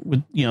website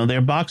with,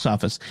 their box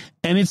office.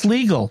 And it's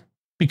legal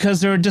because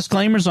there are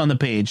disclaimers on the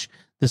page.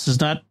 This is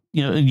not,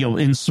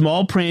 in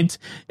small print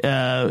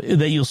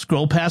that you'll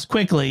scroll past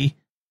quickly,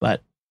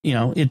 but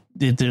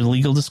they're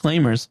legal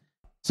disclaimers.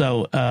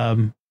 So,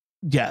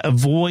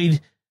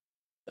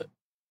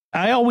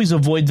 I always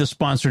avoid the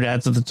sponsored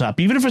ads at the top,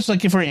 even if it's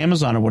like for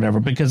Amazon or whatever,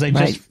 because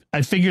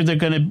I figure they're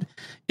going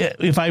to,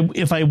 if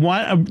I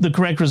want the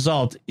correct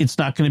result, it's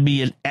not going to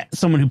be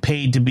someone who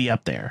paid to be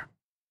up there.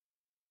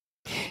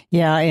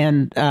 Yeah,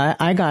 and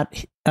I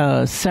got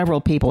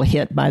several people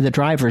hit by the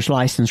driver's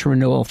license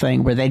renewal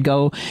thing, where they'd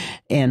go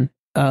and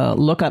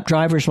look up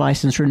driver's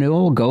license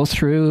renewal, go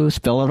through,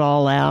 fill it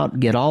all out,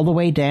 get all the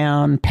way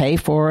down, pay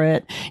for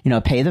it,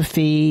 pay the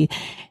fee.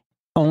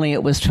 Only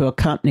it was to a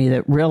company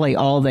that really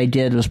all they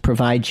did was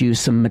provide you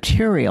some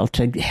material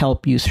to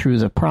help you through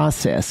the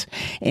process.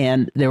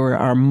 And there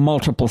are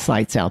multiple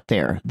sites out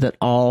there that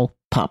all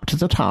pop to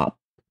the top.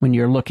 When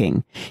you're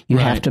looking, you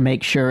have to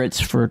make sure it's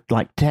for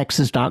like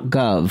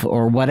texas.gov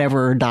or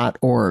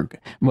whatever.org.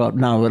 Well,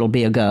 no, it'll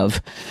be a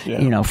gov,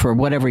 for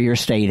whatever your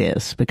state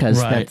is, because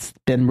that's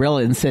been real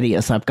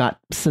insidious. I've got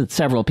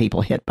several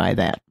people hit by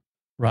that.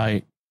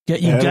 Right. Yeah,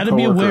 you got to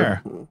be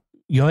aware.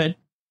 Go ahead.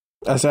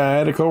 I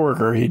had a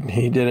coworker. He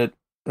did it,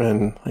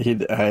 and I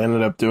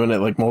ended up doing it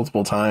like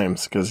multiple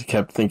times because he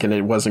kept thinking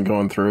it wasn't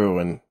going through,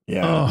 and he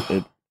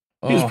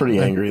was pretty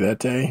angry that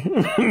day.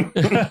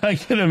 I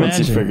can imagine. Once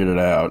he figured it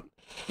out.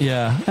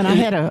 Yeah. And I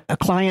had a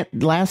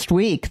client last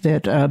week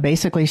that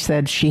basically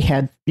said she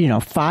had,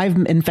 5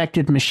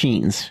 infected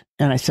machines.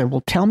 And I said,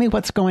 well, tell me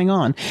what's going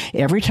on.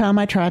 Every time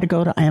I try to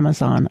go to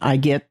Amazon, I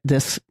get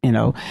this,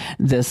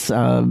 this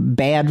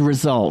bad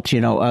result,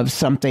 of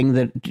something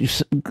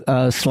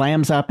that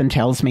slams up and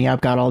tells me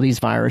I've got all these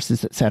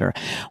viruses, et cetera.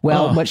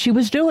 Well, what she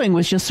was doing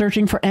was just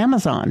searching for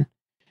Amazon.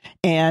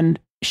 And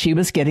she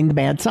was getting the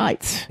bad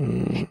sites.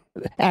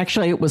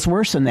 Actually, it was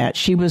worse than that.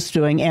 She was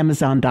doing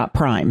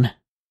Amazon.prime.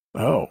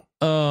 Oh.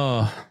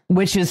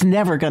 which is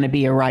never going to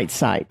be a right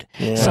site.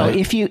 Yeah. So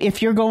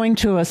if you're going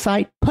to a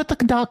site, put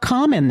the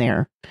 .com in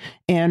there,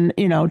 and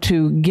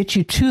to get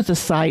you to the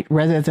site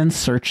rather than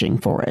searching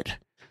for it.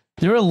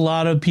 There are a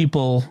lot of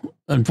people,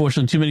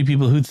 unfortunately, too many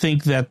people who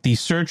think that the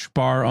search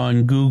bar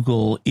on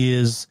Google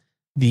is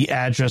the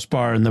address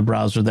bar in the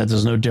browser. That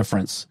there's no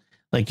difference.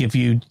 Like if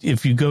you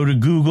go to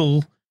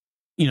Google,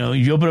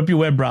 you open up your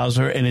web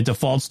browser and it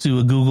defaults to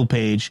a Google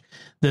page,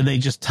 then they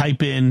just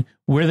type in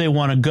where they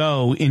want to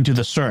go into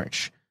the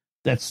search.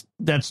 That's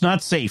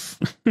not safe.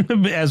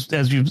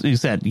 as you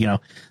said,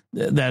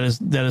 that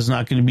is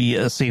not going to be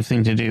a safe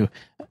thing to do.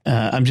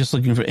 I'm just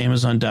looking for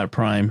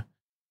Amazon.prime.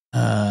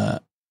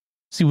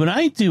 See, when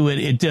I do it,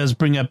 it does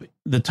bring up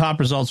the top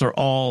results are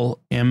all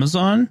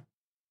Amazon.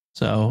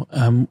 So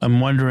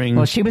I'm wondering.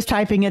 Well, she was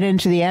typing it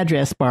into the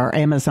address bar,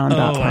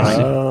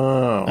 Amazon.prime.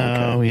 Oh,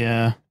 okay. Oh,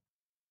 yeah.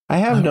 I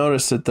have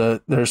noticed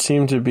that there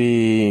seem to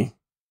be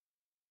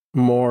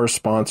more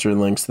sponsored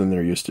links than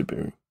there used to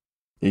be.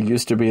 It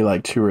used to be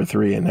like 2 or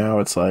 3, and now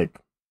it's like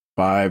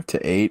 5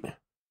 to 8.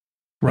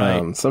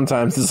 Right.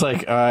 Sometimes it's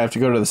like I have to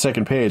go to the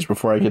second page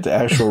before I get to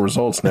actual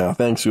results now.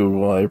 Thanks,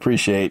 Google. I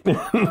appreciate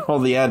all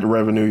the ad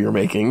revenue you're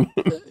making.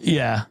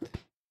 Yeah.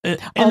 And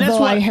Although that's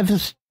why I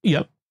have...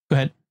 Yep. Go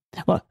ahead.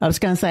 Well, I was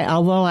going to say,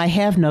 although I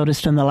have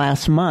noticed in the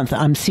last month,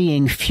 I'm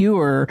seeing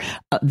fewer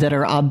that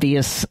are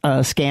obvious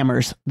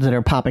scammers that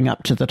are popping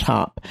up to the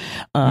top.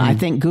 I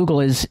think Google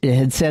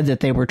had said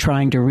that they were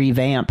trying to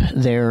revamp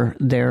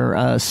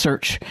their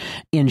search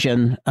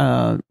engine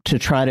to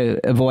try to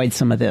avoid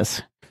some of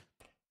this.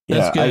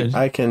 That's good.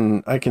 I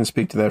can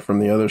speak to that from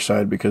the other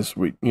side because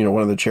we,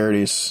 one of the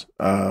charities,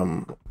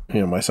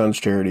 my son's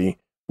charity,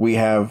 we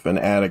have an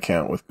ad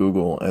account with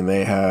Google, and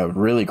they have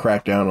really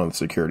cracked down on the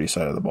security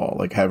side of the ball,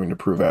 like having to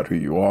prove out who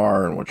you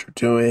are and what you're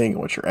doing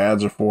and what your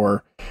ads are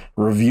for,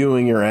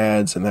 reviewing your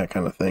ads and that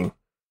kind of thing.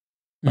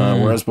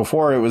 Whereas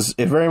before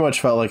it very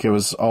much felt like it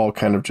was all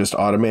kind of just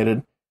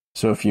automated.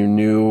 So if you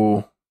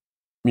knew,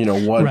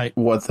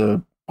 what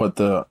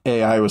the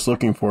AI was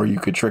looking for,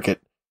 you could trick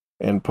it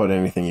and put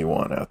anything you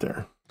want out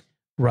there.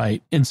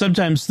 Right. And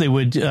sometimes they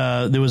would,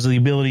 there was the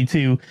ability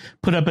to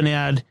put up an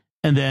ad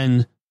and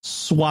then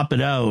swap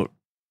it out,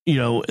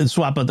 and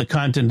swap out the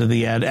content of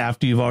the ad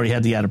after you've already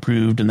had the ad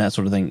approved and that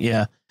sort of thing.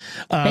 Yeah.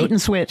 Bait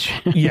and switch.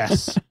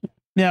 Yes.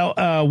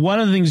 Now, one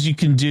of the things you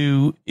can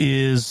do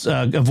is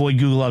avoid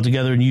Google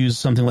altogether and use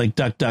something like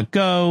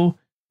DuckDuckGo,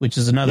 which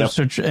is another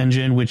search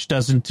engine which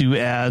doesn't do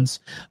ads,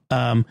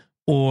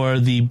 or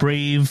the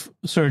Brave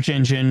search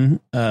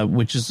engine,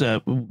 which is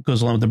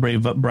goes along with the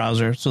Brave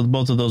browser. So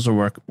both of those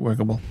are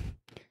workable.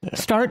 Yeah.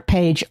 Start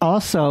Page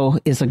also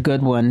is a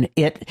good one.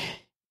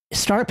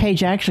 Start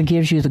Page actually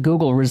gives you the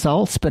Google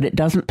results, but it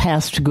doesn't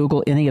pass to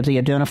Google any of the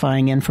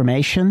identifying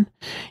information,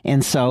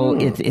 and so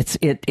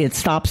it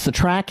stops the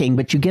tracking,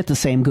 but you get the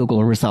same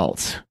Google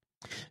results.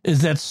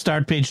 Is that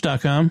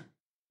startpage.com?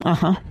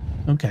 Uh-huh.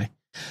 Okay.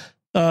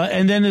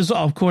 And then there's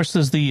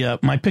the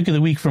my pick of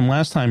the week from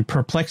last time,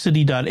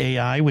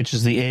 Perplexity.ai, which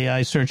is the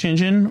AI search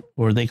engine,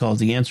 or they call it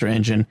the answer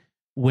engine,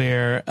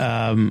 where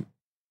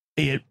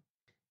it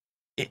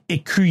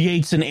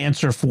creates an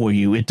answer for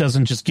you. It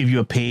doesn't just give you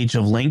a page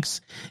of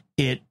links.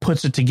 It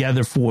puts it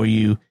together for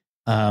you,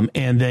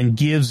 and then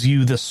gives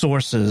you the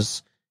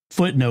sources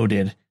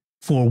footnoted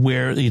for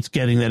where it's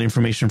getting that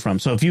information from.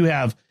 So if you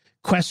have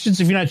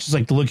questions, if you're not just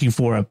like looking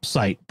for a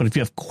site, but if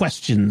you have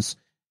questions,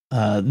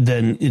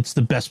 then it's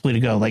the best way to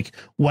go. Like,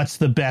 what's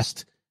the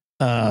best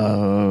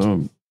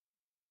toaster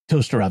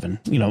oven?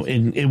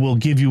 And it will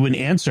give you an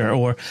answer.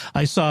 Or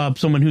I saw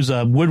someone who's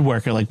a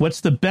woodworker, like,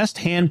 what's the best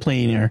hand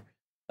planer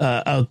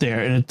out there?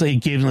 And it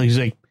gave him, like, he's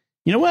like,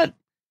 you know what?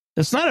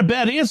 That's not a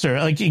bad answer.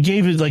 Like, it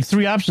gave it like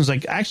 3 options.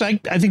 Like,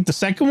 actually, I think the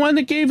second one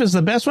it gave is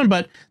the best one,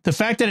 but the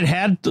fact that it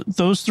had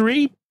those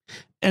 3,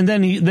 and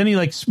then he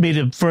like made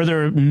a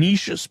further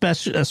niche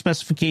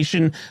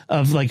specification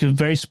of like a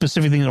very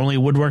specific thing that only a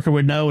woodworker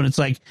would know. And it's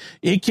like,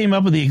 it came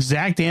up with the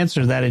exact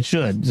answer that it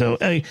should. So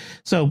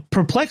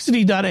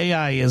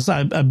Perplexity.ai is,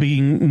 I'm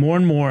being more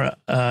and more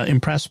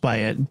impressed by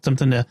it.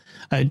 Something that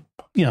I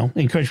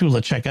encourage people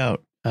to check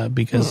out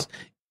because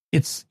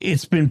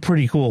it's been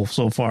pretty cool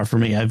so far for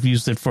me. I've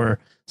used it for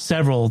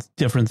several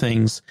different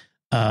things.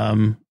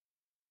 I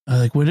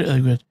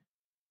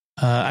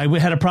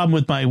had a problem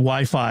with my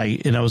Wi-Fi,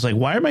 and I was like,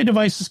 why are my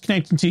devices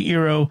connecting to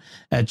Eero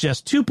at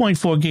just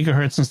 2.4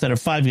 gigahertz instead of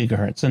 5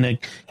 gigahertz? And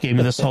it gave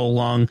me this whole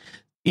long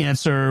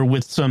answer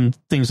with some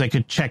things I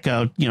could check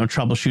out,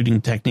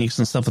 troubleshooting techniques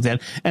and stuff like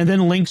that. And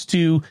then links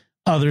to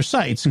other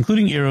sites,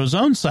 including Eero's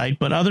own site,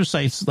 but other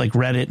sites like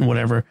Reddit and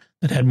whatever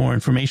that had more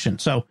information.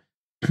 So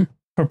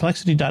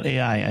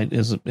Perplexity.ai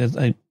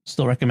I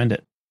still recommend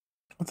it.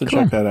 I'll have to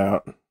check that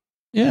out.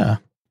 Yeah.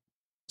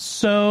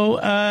 So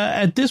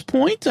at this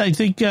point, I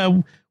think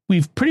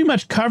we've pretty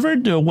much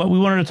covered what we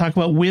wanted to talk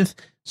about with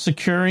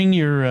securing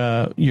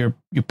your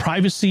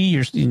privacy,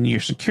 your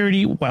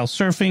security while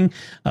surfing.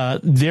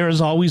 There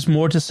is always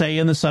more to say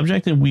in the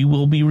subject, and we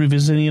will be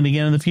revisiting it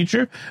again in the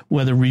future,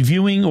 whether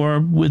reviewing or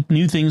with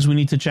new things we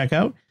need to check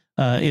out.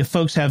 If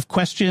folks have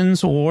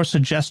questions or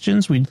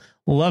suggestions, we'd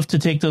love to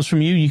take those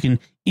from you. You can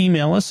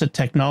email us at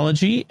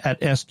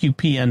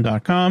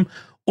technology@sqpn.com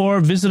or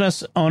visit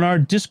us on our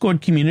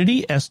Discord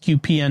community,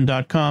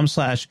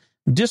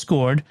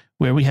 sqpn.com/Discord,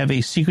 where we have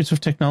a Secrets of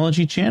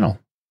Technology channel.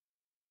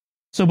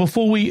 So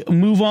before we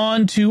move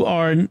on to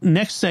our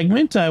next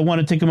segment, I want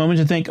to take a moment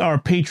to thank our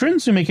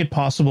patrons who make it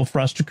possible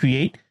for us to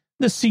create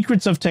the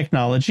Secrets of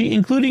Technology,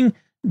 including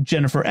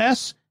Jennifer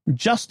S.,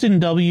 Justin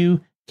W.,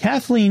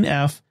 Kathleen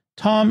F.,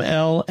 Tom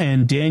L.,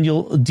 and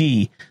Daniel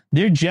D.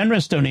 Their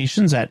generous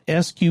donations at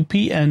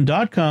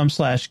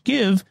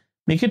sqpn.com/give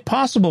make it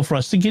possible for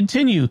us to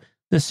continue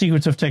the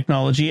Secrets of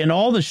Technology and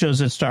all the shows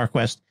at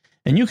StarQuest,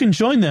 and you can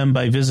join them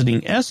by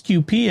visiting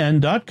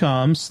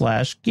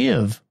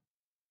sqpn.com/give.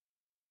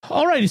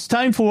 All right, it's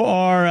time for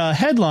our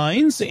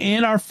headlines,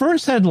 and our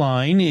first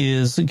headline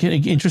is an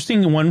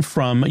interesting one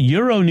from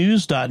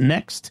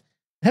Euronews.next.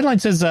 The headline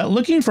says,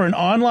 looking for an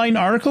online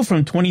article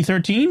from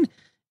 2013?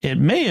 It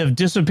may have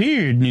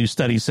disappeared, new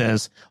study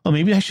says. Oh,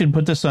 maybe I should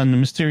put this on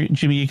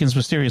Jimmy Akin's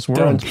Mysterious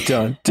World.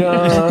 Dun,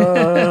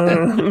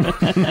 dun,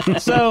 dun.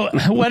 So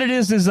what it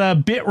is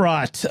bit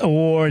rot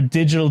or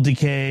digital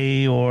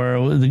decay,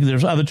 or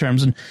there's other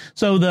terms. And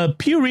so the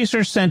Pew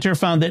Research Center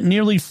found that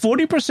nearly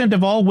 40%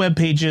 of all web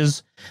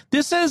pages,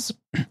 this says,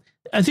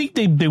 I think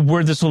they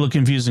word this a little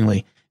confusingly,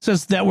 it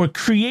says that were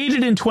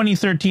created in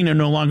 2013 are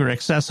no longer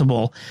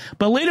accessible.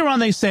 But later on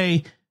they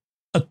say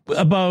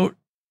about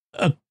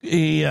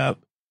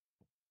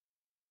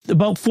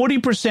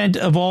 40%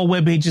 of all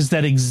web pages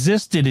that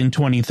existed in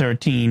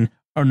 2013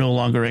 are no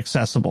longer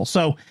accessible.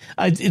 So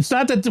it's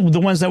not that the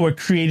ones that were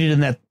created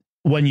in that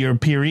 1 year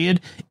period,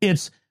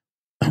 it's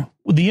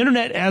the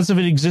internet as of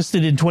it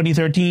existed in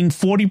 2013,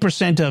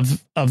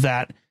 40% of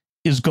that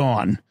is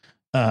gone,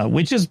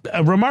 which is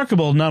a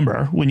remarkable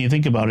number when you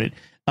think about it.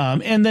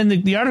 And then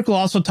the article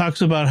also talks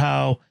about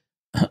how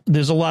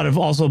there's a lot of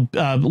also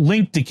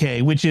link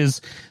decay, which is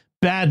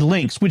bad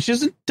links, which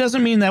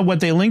doesn't mean that what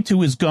they link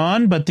to is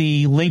gone, but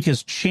the link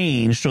has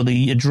changed or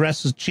the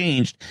address has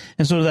changed.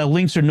 And so that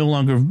links are no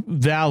longer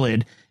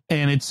valid.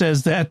 And it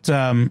says that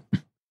on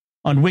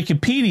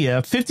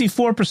Wikipedia,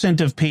 54%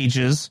 of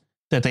pages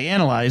that they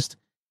analyzed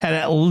had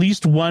at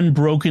least one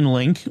broken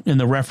link in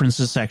the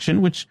references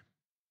section, which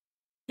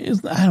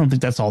is, I don't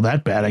think that's all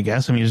that bad, I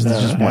guess. I mean, it's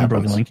just one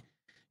broken link.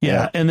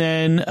 Yeah. And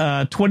then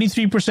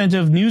 23%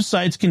 of news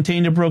sites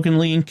contained a broken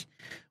link,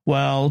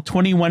 while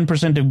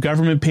 21% of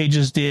government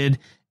pages did.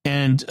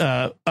 And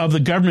of the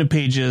government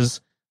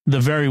pages, the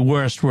very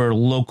worst were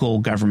local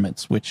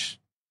governments, which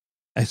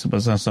I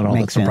suppose that's not all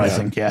that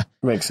surprising. Yeah.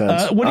 Makes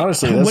sense.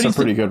 Honestly, that's a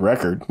pretty good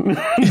record.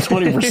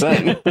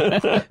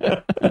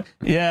 20%.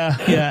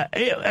 Yeah.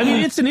 I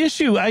mean, it's an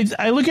issue.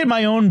 I look at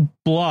my own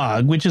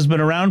blog, which has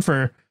been around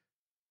for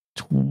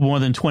more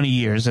than 20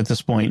 years at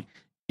this point,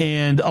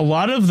 and a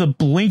lot of the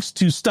links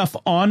to stuff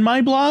on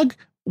my blog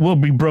will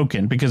be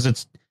broken because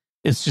it's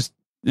just,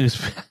 I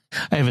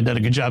haven't done a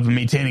good job of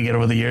maintaining it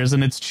over the years,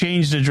 and it's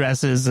changed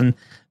addresses and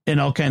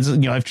all kinds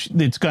of,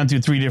 it's gone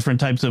through 3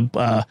 different types of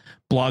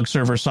blog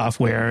server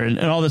software and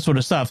all this sort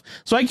of stuff.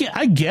 So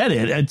I get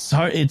it. It's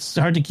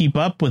hard to keep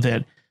up with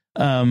it.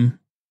 But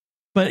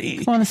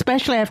and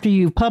especially after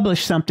you've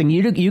published something,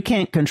 you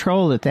can't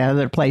control that the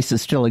other place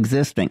is still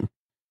existing.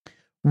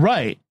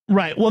 Right.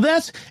 Well,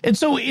 I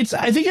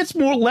think it's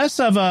more or less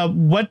of a,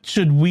 what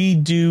should we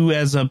do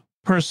as a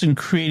person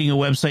creating a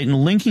website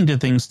and linking to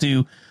things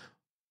to?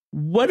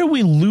 What are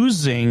we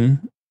losing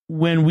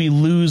when we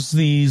lose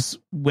these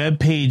web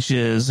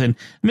pages? And I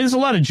mean, there's a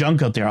lot of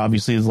junk out there.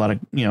 Obviously, there's a lot of,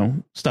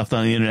 stuff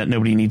on the internet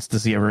nobody needs to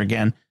see ever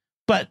again.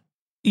 But,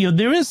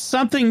 there is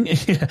something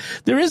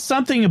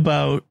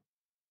about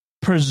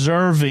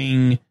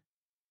preserving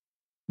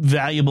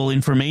valuable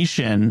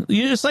information.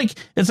 It's like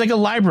a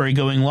library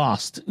going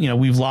lost.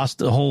 We've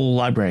lost a whole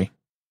library.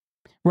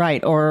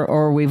 Right,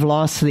 or we've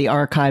lost the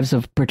archives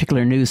of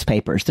particular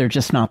newspapers. They're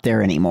just not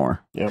there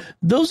anymore. Yep.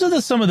 Those are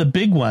some of the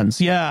big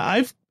ones.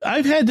 Yeah,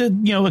 I've had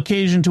to,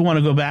 occasion to want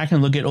to go back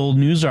and look at old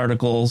news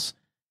articles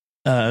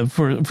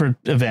for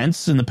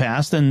events in the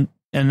past, and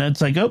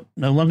it's like, oh,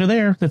 no longer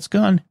there. That's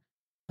gone.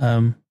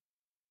 I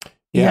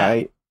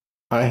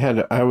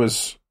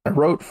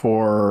wrote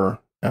for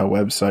a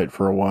website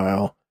for a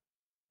while.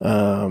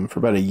 For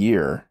about a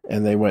year,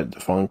 and they went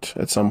defunct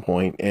at some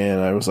point, and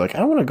I was like,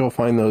 I want to go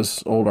find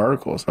those old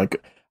articles.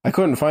 Like, I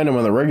couldn't find them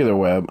on the regular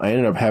web. I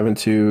ended up having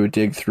to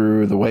dig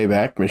through the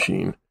Wayback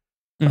Machine,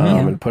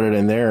 and put it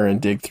in there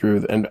and dig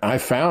through. And I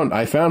found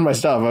my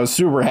stuff. I was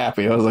super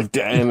happy. I was like,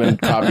 damn,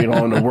 and copying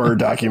all into Word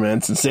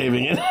documents and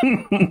saving it.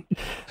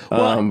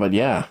 But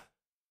yeah.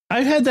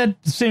 I've had that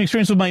same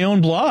experience with my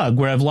own blog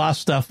where I've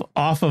lost stuff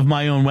off of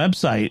my own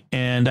website,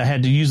 and I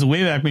had to use the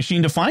Wayback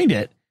Machine to find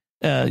it.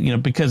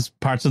 Because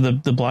parts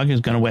of the blog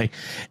has gone away.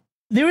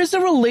 There is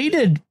a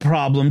related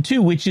problem,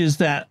 too, which is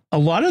that a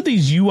lot of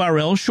these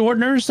URL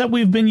shorteners that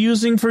we've been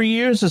using for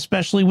years,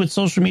 especially with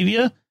social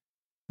media,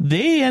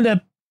 they end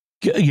up,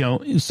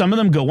 some of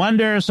them go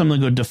under, some of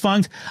them go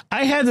defunct.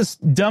 I had this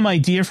dumb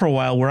idea for a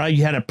while where I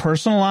had a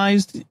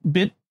personalized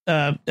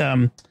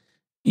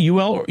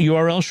URL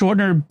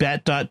shortener,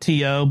 bet.to,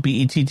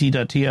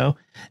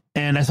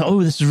 and I thought,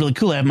 oh, this is really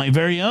cool. I have my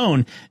very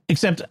own,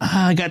 except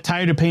I got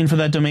tired of paying for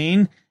that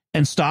domain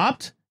and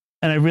stopped.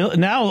 And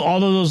now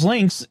all of those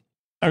links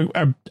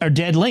are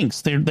dead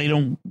links. They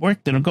don't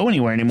work. They don't go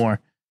anywhere anymore.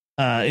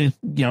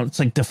 It's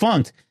like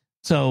defunct.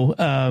 So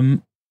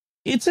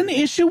it's an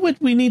issue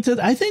we need to,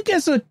 I think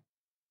as a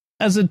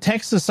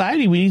tech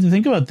society, we need to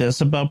think about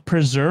this, about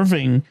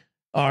preserving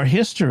our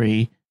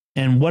history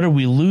and what are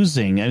we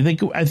losing.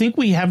 I think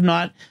we have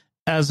not,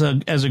 as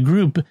a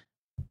group,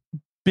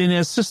 been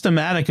as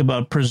systematic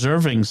about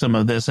preserving some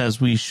of this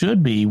as we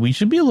should be. We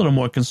should be a little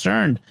more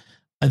concerned,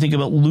 I think,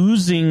 about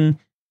losing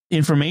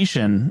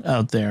information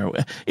out there.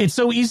 It's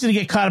so easy to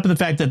get caught up in the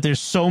fact that there's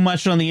so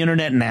much on the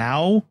internet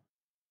now,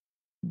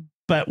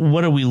 but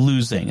what are we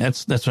losing?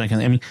 That's what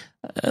I mean,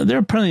 there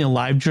are plenty of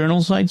live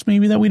journal sites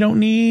maybe that we don't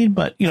need,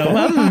 but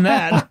other than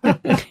that,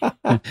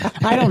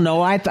 I don't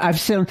know.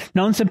 I've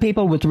known some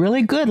people with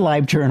really good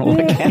live journal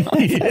accounts.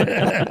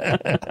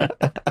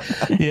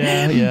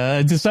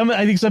 yeah.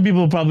 I think some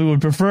people probably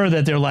would prefer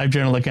that their live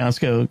journal accounts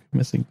go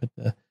missing,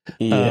 but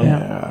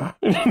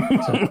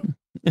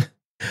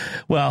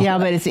well, yeah,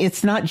 but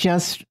it's not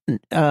just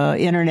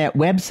internet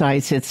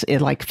websites. It's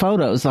like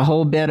photos. The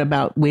whole bit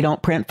about we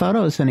don't print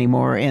photos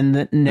anymore, and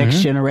the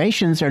next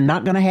generations are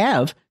not going to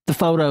have the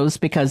photos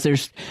because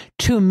there's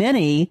too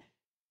many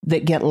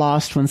that get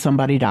lost when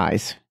somebody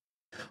dies,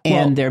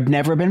 and they've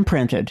never been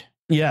printed.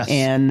 Yes,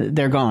 and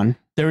they're gone.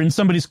 They're in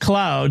somebody's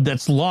cloud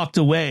that's locked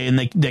away, and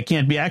they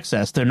can't be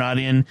accessed. They're not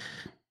in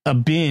a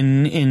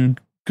bin in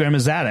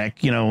Grandma's attic,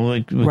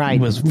 right.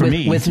 Was for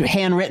me with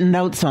handwritten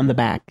notes on the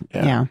back.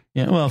 Yeah.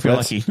 Well, if you're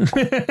lucky.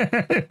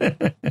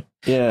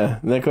 Yeah,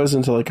 that goes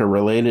into like a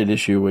related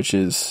issue, which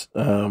is,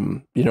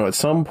 at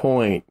some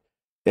point,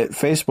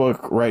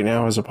 Facebook right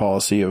now has a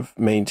policy of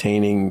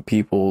maintaining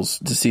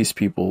deceased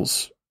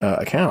people's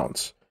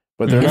accounts,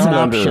 but they're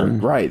not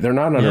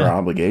under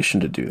obligation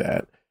to do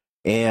that.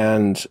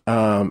 And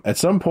at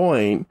some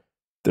point,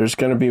 there's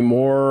going to be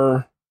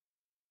more.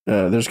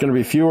 There's going to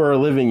be fewer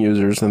living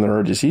users than there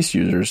are deceased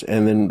users.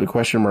 And then the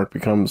question mark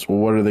becomes, well,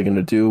 what are they going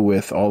to do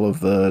with all of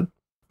the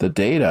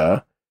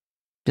data?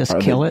 Just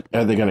kill it?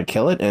 Are they going to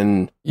kill it?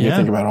 And you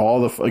think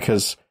about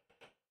because,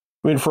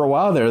 for a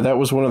while there, that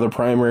was one of the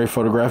primary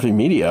photographic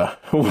media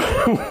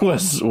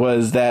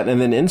was that,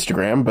 and then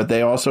Instagram, but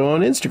they also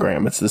own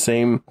Instagram. It's the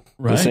same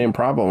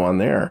problem on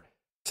there.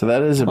 So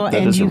that is a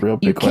real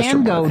big question mark. You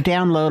can go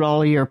download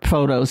all your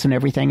photos and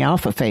everything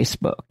off of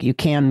Facebook. You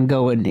can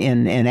go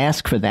and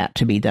ask for that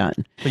to be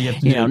done. But you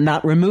have to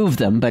not remove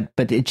them, but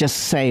it just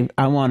say,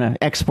 I want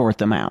to export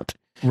them out.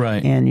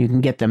 Right. And you can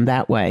get them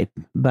that way.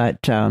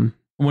 But I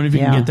wonder if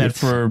you can get that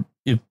for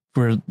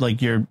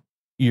like your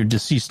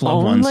deceased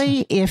loved ones.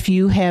 Only if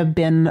you have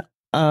been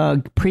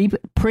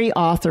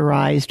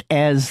pre-authorized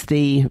as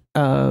the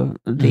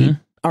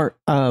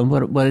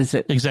what is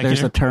it? Executor?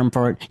 There's a term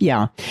for it.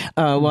 Yeah.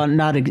 Well,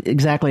 not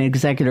exactly an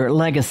executor,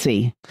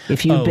 legacy.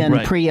 If you've been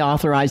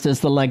pre-authorized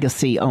as the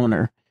legacy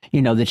owner,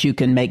 that you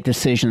can make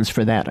decisions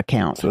for that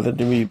account. So that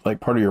would be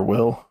like part of your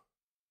will?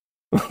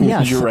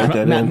 Yes. Did you write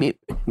that in?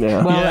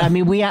 Yeah.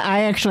 Well,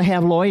 I actually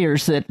have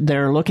lawyers that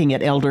they're looking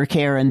at elder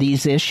care and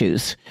these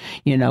issues,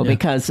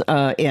 because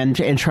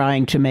and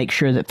trying to make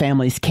sure that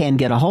families can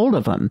get a hold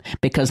of them,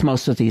 because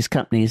most of these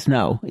companies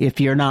know if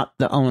you're not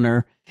the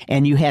owner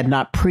and you had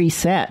not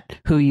preset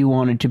who you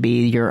wanted to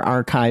be your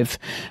archive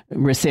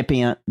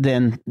recipient,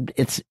 then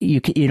you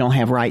don't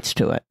have rights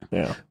to it.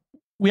 Yeah.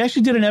 We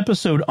actually did an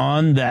episode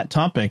on that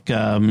topic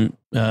a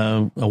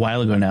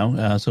while ago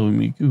now, so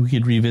we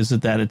could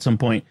revisit that at some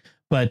point.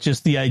 But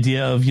just the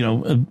idea of,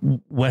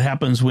 what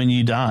happens when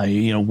you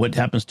die, what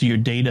happens to your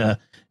data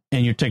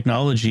and your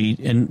technology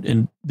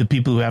and the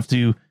people who have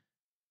to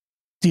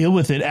deal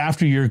with it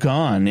after you're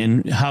gone,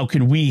 and how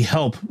can we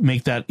help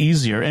make that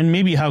easier? And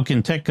maybe how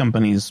can tech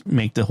companies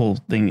make the whole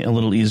thing a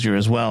little easier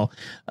as well?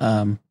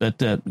 But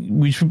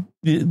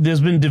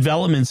there's been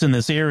developments in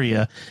this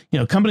area,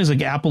 companies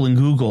like Apple and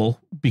Google,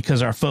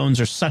 because our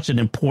phones are such an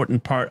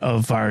important part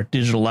of our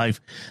digital life.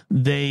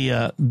 They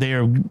are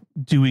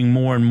doing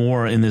more and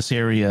more in this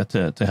area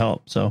to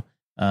help. So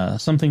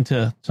something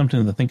to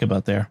think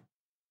about there.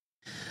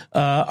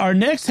 Our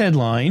next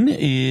headline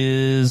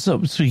is,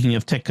 speaking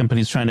of tech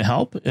companies trying to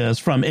help, is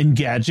from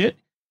Engadget.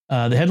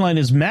 The headline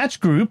is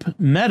Match Group,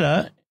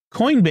 Meta,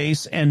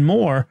 Coinbase, and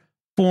more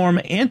form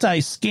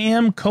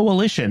anti-scam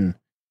coalition.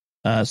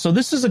 So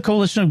this is a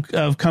coalition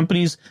of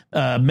companies.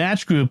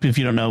 Match Group, if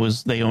you don't know,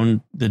 is they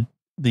own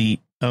the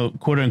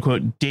quote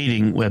unquote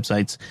dating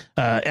websites,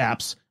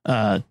 apps,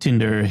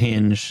 Tinder,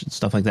 Hinge,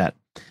 stuff like that.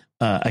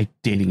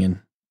 Dating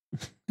in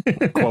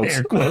quotes.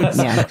 Air quotes.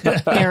 Yeah.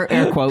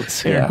 Air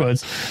quotes. Air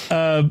quotes.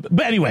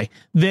 But anyway,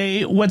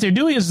 what they're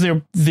doing is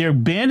they're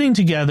banding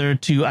together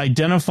to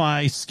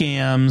identify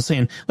scams,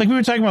 and like we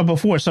were talking about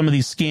before, some of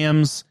these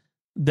scams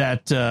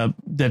that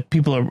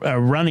people are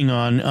running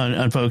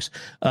on folks,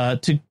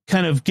 to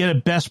kind of get a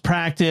best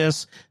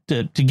practice,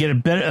 to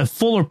get a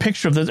fuller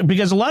picture of this,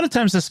 because a lot of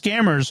times the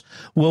scammers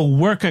will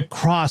work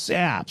across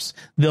apps.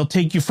 They'll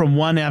take you from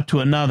one app to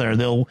another.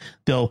 They'll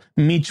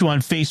meet you on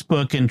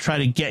Facebook and try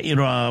to get you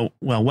to,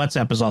 well,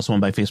 WhatsApp is also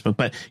owned by Facebook,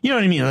 but you know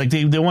what I mean? Like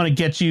they want to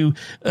get you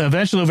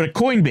eventually over to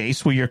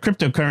Coinbase, where your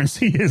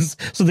cryptocurrency is,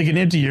 so they can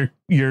empty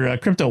your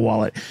crypto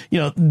wallet. You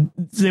know,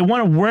 they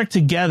want to work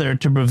together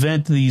to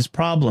prevent these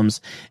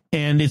problems.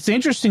 And it's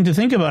interesting to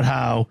think about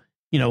how,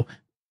 you know,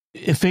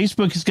 if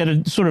Facebook has got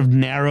a sort of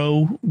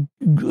narrow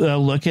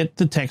look at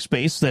the tech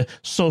space, the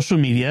social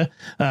media,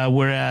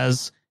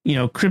 whereas, you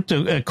know,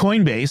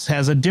 Coinbase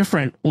has a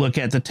different look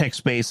at the tech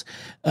space.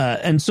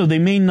 And so they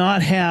may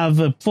not have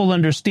a full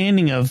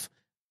understanding of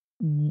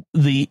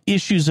the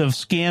issues of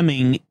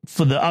scamming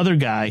for the other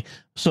guy.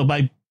 So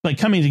by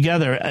coming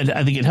together,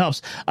 I think it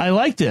helps. I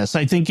like this.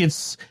 I think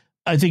it's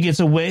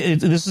a way.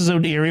 This is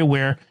an area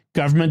where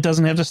government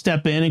doesn't have to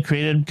step in and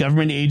create a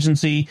government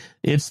agency.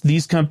 It's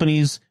these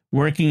companies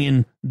working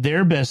in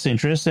their best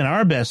interest and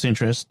our best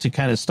interest to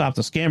kind of stop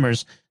the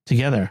scammers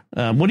together.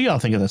 What do y'all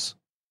think of this?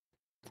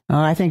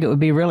 I think it would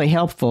be really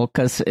helpful,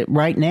 because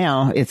right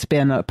now it's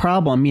been a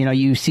problem. You know,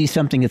 you see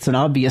something that's an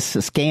obvious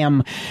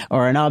scam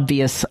or an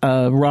obvious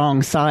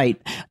wrong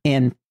site,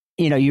 and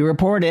you know, you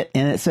report it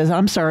and it says,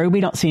 I'm sorry, we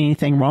don't see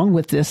anything wrong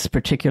with this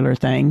particular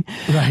thing.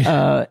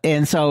 Right.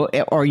 And so,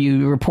 or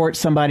you report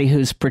somebody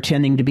who's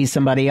pretending to be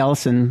somebody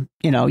else, and,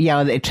 you know,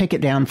 yeah, they take it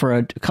down for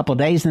a couple of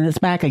days and it's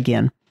back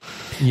again.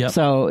 Yep.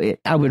 So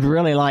I would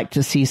really like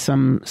to see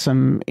some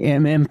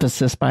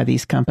emphasis by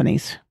these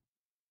companies.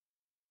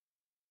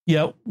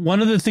 Yeah,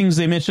 one of the things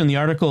they mentioned in the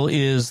article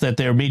is that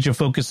their major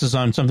focus is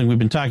on something we've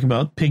been talking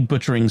about, pig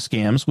butchering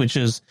scams, which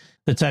is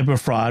the type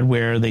of fraud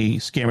where the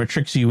scammer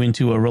tricks you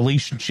into a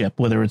relationship,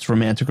 whether it's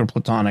romantic or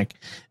platonic,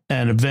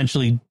 and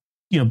eventually,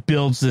 you know,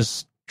 builds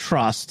this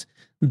trust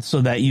so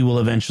that you will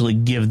eventually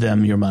give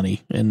them your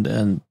money.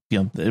 And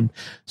you know,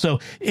 so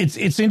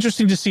it's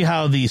interesting to see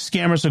how the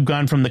scammers have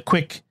gone from the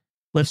quick,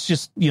 let's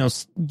just, you know,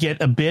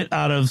 get a bit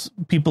out of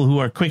people who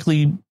are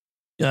quickly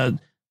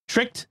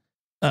tricked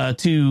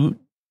to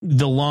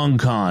the long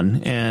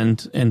con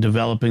and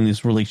developing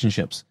these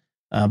relationships.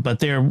 But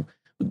they're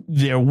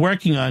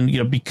working on,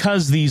 you know,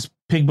 because these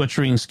pig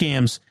butchering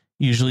scams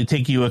usually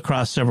take you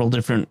across several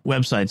different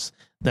websites.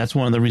 That's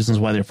one of the reasons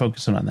why they're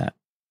focusing on that.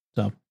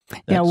 So,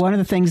 yeah, one of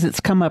the things that's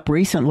come up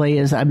recently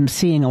is I'm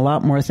seeing a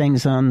lot more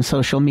things on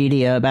social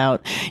media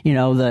about, you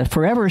know, the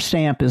Forever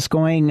Stamp is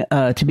going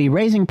to be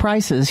raising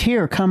prices.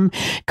 Here, come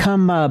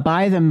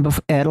buy them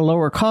at a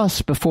lower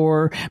cost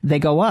before they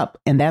go up.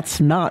 And that's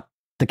not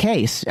the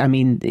case. I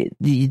mean,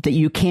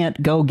 you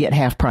can't go get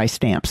half price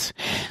stamps.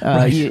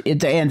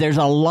 Right. And there's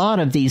a lot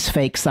of these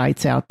fake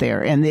sites out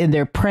there, and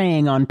they're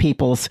preying on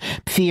people's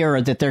fear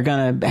that they're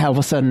going to all of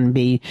a sudden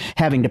be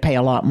having to pay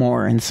a lot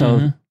more. And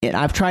so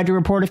I've tried to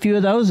report a few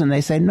of those, and they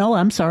say, no,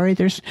 I'm sorry.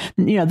 There's,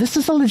 you know, this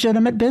is a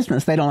legitimate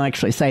business. They don't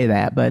actually say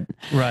that, but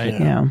right.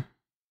 Yeah.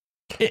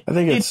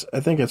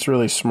 I think it's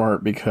really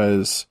smart,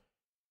 because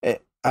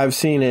I've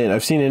seen it.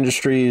 I've seen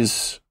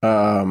industries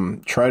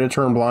try to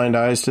turn blind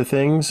eyes to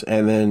things,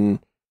 and then, you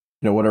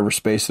know, whatever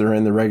space they're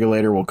in, the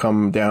regulator will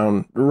come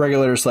down.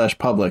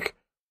 Regulator/public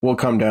will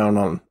come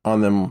down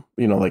on them,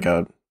 you know, like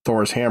a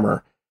Thor's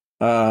hammer.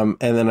 And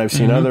then I've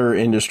seen other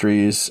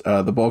industries,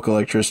 the bulk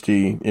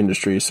electricity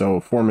industry,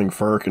 so forming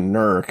FERC and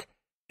NERC,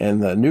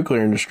 and the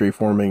nuclear industry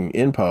forming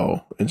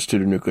INPO,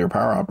 Institute of Nuclear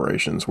Power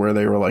Operations, where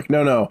they were like,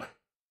 no,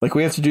 like,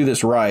 we have to do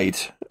this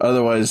right,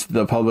 otherwise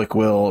the public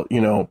will,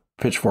 you know,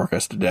 pitchfork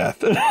us to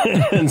death.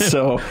 And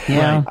so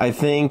yeah. I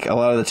think a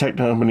lot of the tech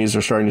companies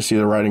are starting to see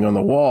the writing on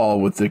the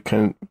wall with the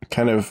kind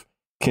of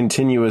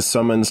continuous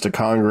summons to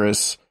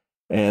Congress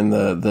and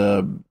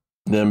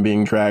them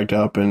being dragged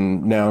up,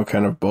 and now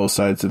kind of both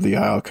sides of the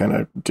aisle kind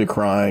of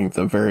decrying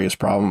the various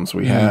problems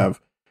we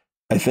have.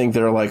 I think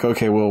they're like,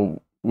 okay,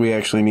 well, we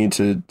actually need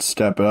to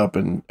step up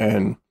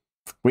and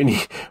we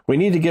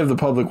need to give the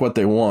public what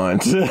they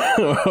want.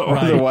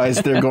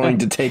 Otherwise they're going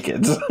to take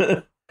it.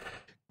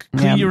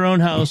 Clean your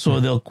own house,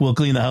 or we'll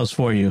clean the house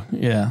for you.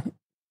 Yeah.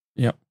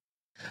 Yep.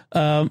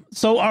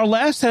 So our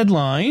last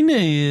headline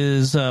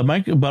is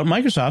about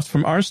Microsoft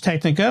from Ars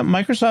Technica.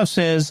 Microsoft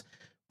says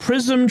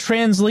Prism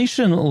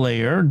translation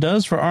layer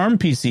does for ARM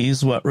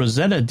PCs what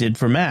Rosetta did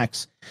for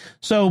Macs.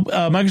 So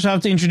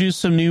Microsoft introduced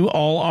some new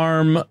all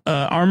ARM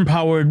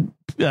ARM-powered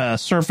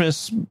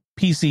Surface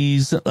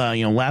PCs,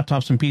 you know,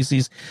 laptops and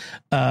PCs.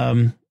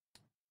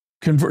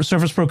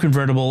 Surface Pro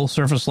convertible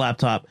Surface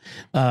laptop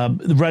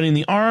running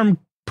the ARM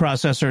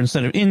processor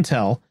instead of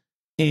Intel,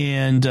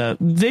 and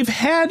they've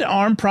had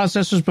ARM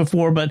processors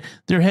before, but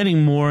they're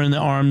heading more in the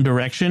ARM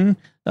direction,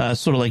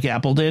 sort of like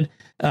Apple did.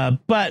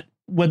 But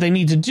what they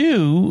need to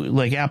do,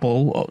 like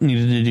Apple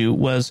needed to do,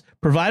 was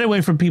provide a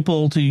way for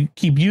people to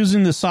keep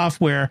using the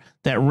software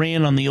that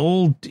ran on the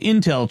old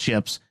Intel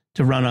chips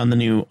to run on the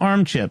new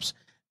ARM chips.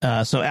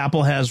 So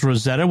Apple has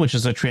Rosetta, which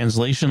is a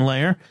translation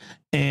layer,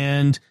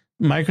 and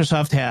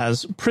Microsoft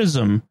has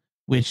Prism,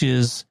 which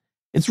is,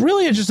 it's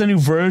really just a new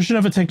version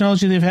of a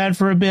technology they've had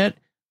for a bit.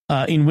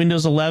 in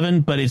Windows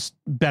 11, but it's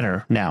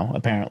better now,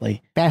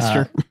 apparently.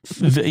 Faster.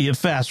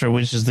 Faster,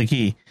 which is the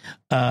key.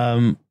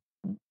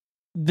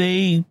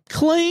 They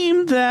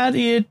claim that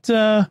it,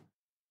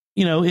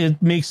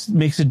 it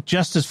makes it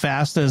just as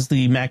fast as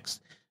the Macs,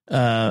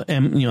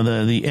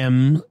 the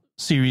M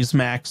series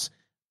Macs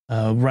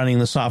running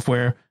the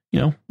software.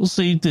 We'll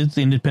see the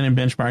independent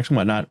benchmarks and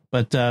whatnot.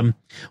 But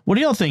what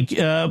do y'all think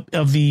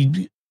of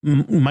the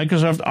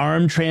Microsoft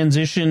ARM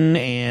transition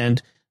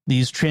and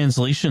these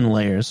translation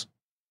layers?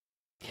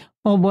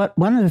 Well,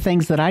 one of the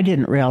things that I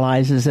didn't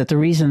realize is that the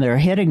reason they're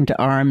heading to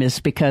ARM is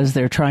because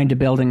they're trying to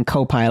build in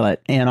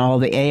Copilot and all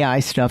the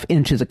AI stuff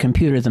into the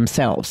computer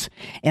themselves,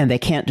 and they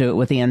can't do it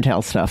with the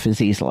Intel stuff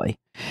as easily.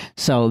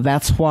 So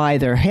that's why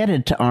they're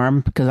headed to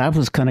ARM, because I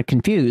was kind of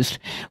confused.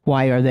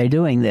 Why are they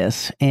doing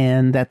this?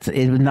 And it's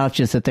not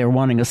just that they're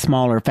wanting a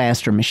smaller,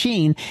 faster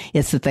machine.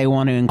 It's that they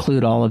want to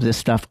include all of this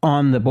stuff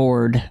on the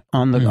board,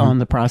 on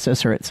the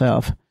processor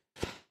itself.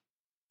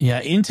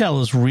 Yeah, Intel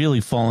has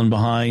really fallen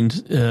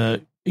behind,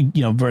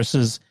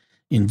 versus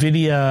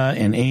NVIDIA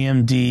and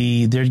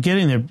AMD. They're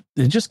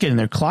just getting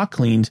their clock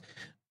cleaned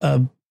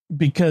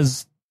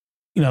because,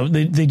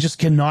 they just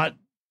cannot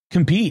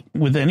compete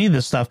with any of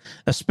this stuff,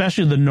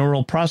 especially the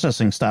neural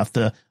processing stuff,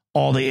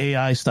 all the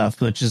AI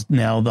stuff, which is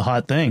now the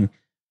hot thing.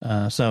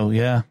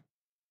 Although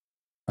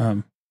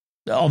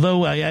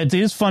it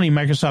is funny,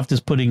 Microsoft is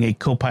putting a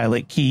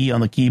Copilot key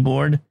on the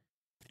keyboard.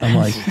 I'm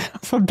like,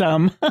 so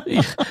dumb.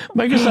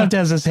 Microsoft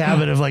has this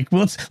habit of like,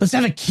 well, let's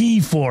have a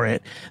key for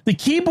it. The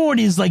keyboard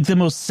is like the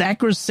most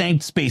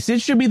sacrosanct space. It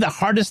should be the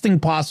hardest thing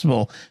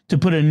possible to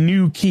put a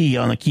new key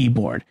on the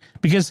keyboard,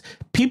 because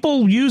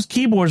people use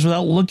keyboards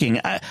without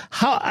looking.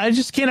 I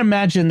just can't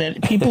imagine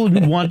that people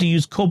want to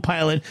use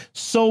Copilot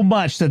so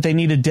much that they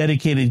need a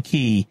dedicated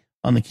key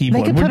on the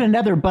keyboard. They could put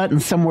another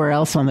button somewhere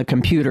else on the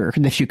computer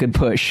that you could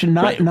push,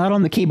 not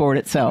on the keyboard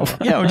itself.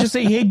 Yeah, or just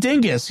say, hey,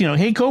 Dingus,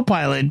 hey,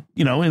 Copilot,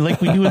 like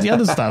we do with the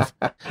other stuff.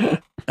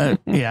 I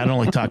don't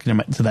like talking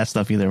to that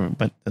stuff either,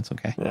 but that's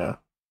okay. Yeah.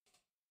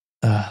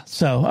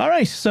 All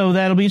right. So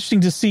that'll be interesting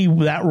to see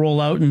that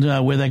roll out and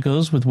where that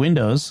goes with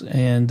Windows.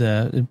 And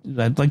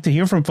I'd like to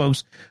hear from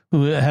folks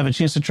who have a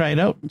chance to try it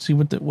out and see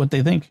what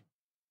they think.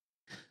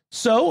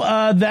 So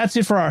that's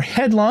it for our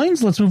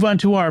headlines. Let's move on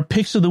to our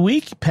picks of the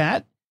week.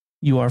 Pat,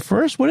 you are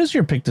first. What is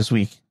your pick this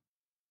week?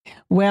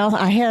 Well,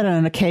 I had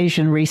an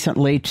occasion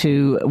recently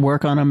to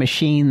work on a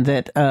machine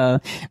that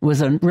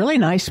was a really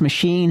nice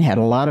machine, had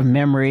a lot of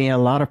memory, a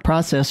lot of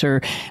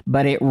processor,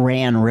 but it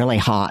ran really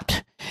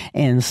hot.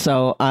 And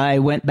so I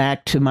went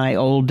back to my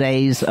old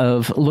days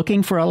of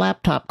looking for a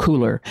laptop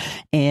cooler,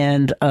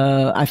 and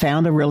I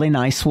found a really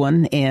nice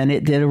one, and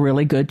it did a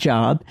really good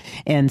job.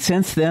 And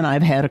since then,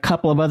 I've had a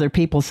couple of other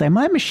people say,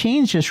 my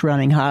machine's just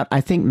running hot.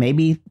 I think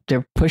maybe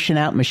they're pushing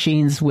out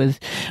machines with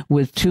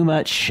too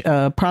much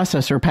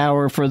processor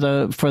power for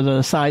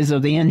the size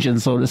of the engine,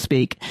 so to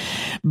speak.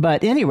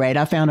 But at any rate,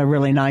 I found a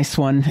really nice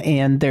one,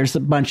 and there's a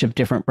bunch of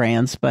different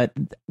brands. But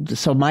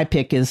so my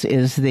pick is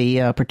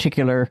the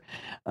particular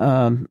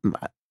CoolTech.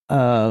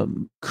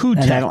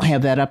 And I don't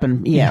have that up,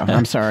 and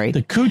I'm sorry.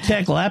 The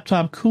CoolTech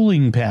laptop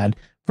cooling pad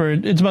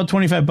it's about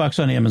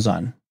 $25 on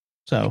Amazon.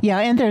 So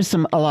and there's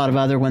a lot of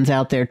other ones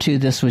out there too.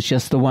 This was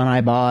just the one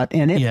I bought,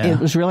 and it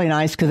was really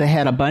nice because it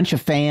had a bunch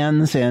of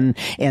fans and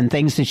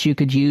things that you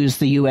could use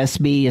the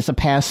USB as a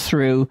pass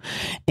through,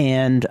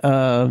 and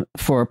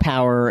for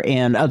power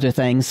and other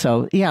things.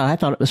 So I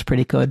thought it was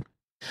pretty good.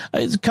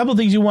 A couple of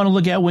things you want to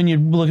look at when you're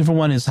looking for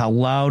one is how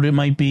loud it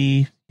might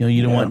be.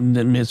 You don't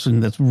want something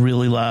that's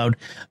really loud.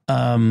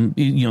 Some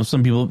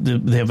people,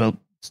 they have a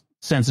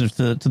sensitive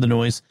to the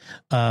noise,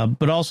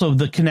 but also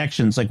the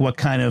connections, like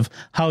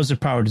how is it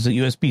powered? Is it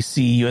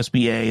USB-C,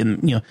 USB-A?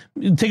 And,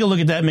 take a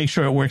look at that, make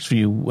sure it works for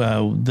you,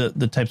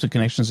 the types of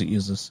connections it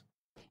uses.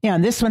 Yeah,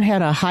 and this one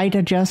had a height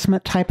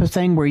adjustment type of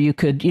thing where you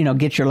could,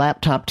 get your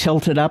laptop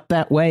tilted up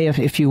that way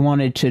if you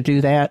wanted to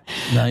do that.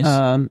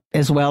 Nice.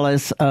 As well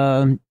as,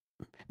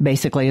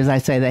 basically, as I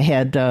say, they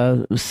had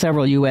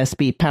several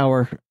USB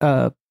power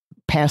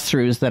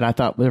pass-throughs that I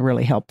thought were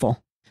really helpful.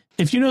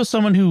 If you know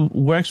someone who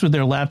works with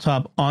their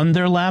laptop on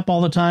their lap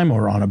all the time,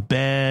 or on a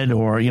bed,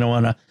 or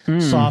on a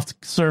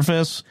soft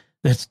surface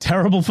that's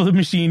terrible for the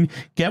machine,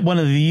 get one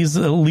of these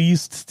at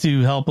least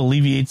to help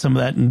alleviate some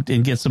of that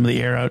and get some of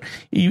the air out.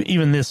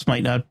 Even this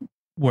might not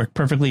work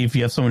perfectly if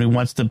you have someone who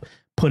wants to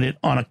put it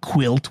on a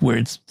quilt where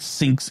it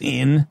sinks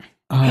in.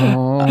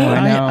 Oh,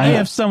 I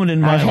have someone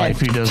in my life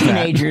who does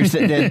teenagers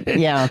that did,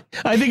 yeah.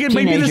 I think it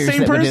may be the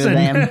same person.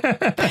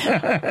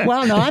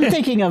 Well, no, I'm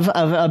thinking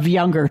of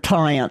younger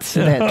clients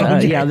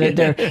that,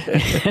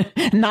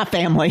 they're not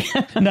family.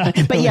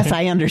 But yes,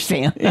 I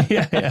understand.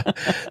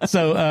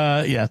 So,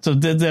 so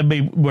that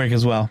may work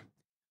as well.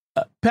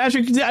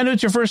 Patrick, I know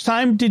it's your first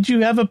time. Did you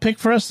have a pick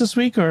for us this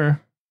week,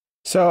 or?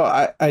 So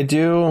I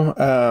do.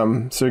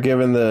 So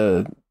given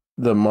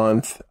the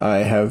month, I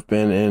have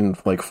been in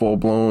like full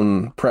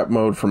blown prep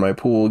mode for my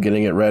pool,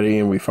 getting it ready,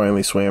 and we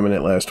finally swam in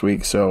it last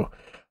week. So,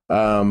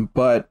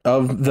 but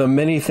of the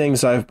many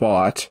things I've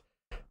bought,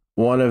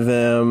 One of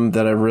them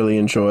that I've really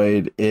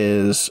enjoyed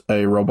is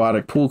a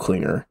robotic pool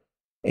cleaner.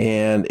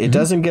 And it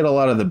doesn't get a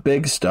lot of the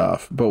big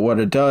stuff, but what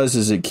it does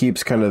is it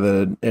keeps kind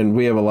of and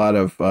we have a lot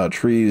of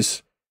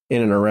trees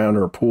in and around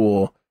our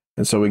pool.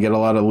 And so we get a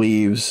lot of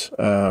leaves.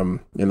 In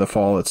the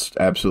fall, it's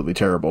absolutely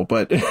terrible.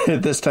 But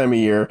at this time of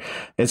year,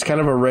 it's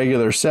kind of a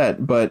regular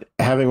set. But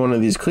having one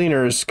of these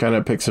cleaners kind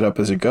of picks it up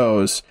as it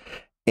goes.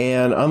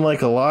 And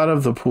unlike a lot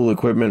of the pool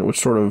equipment, which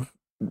sort of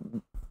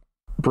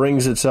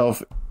brings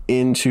itself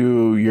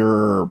into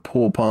your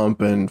pool pump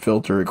and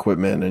filter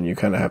equipment, and you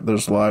kind of have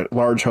there's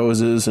large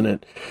hoses, and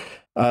it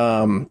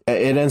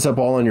ends up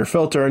all in your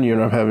filter, and you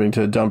end up having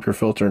to dump your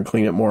filter and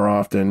clean it more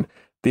often.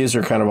 These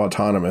are kind of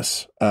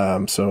autonomous.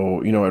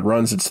 So, you know, it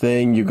runs its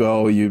thing. You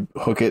go, you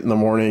hook it in the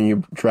morning,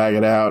 you drag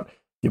it out,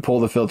 you pull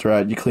the filter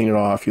out, you clean it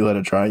off, you let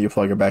it dry, you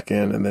plug it back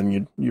in, and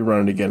then you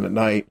run it again at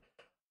night.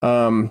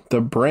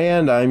 The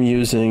brand I'm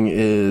using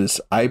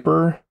is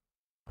Aiper,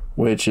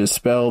 which is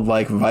spelled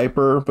like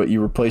Viper, but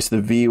you replace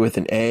the V with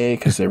an A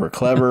because they were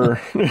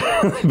clever.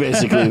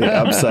 Basically, they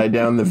upside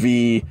down the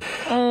V.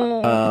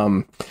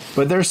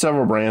 But there's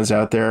several brands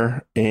out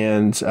there,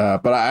 and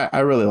but I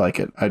really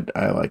like it.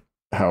 I like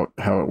how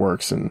it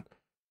works, and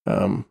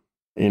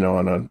you know,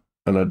 on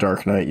a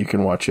dark night, you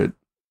can watch it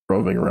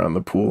roving around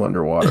the pool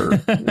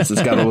underwater. It's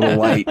got a little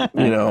light,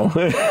 you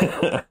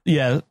know.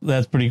 Yeah,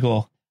 that's pretty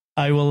cool.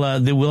 I will.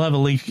 We'll have a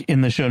link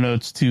in the show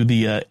notes to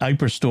the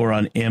Aiper store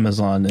on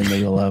Amazon, and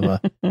they will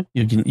have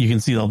you can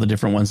see all the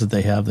different ones that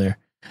they have there.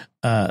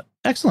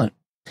 Excellent.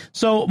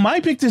 So my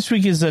pick this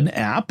week is an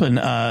app, and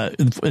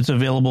it's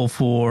available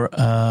for.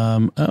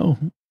 Oh,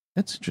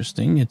 that's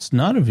interesting. It's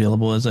not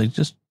available as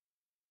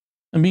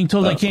I'm being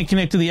told I can't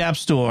connect to the App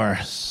Store.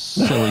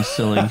 Silly.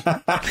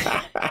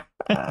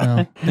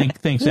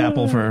 Thanks,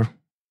 Apple, for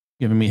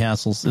giving me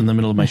hassles in the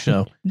middle of my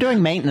show.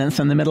 Doing maintenance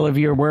in the middle of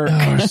your work.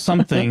 Or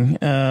something.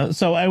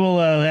 So I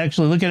will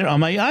actually look at it on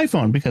my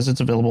iPhone because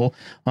it's available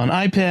on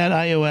iPad,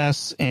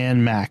 iOS,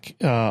 and Mac.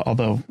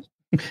 Although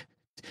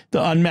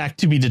on Mac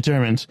to be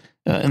determined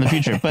in the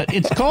future. But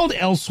it's called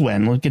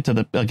Elsewhen. I'll get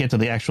to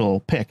the actual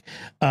pick.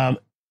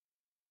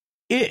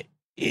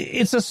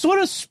 It's a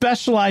sort of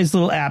specialized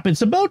little app.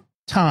 It's about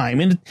time,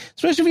 and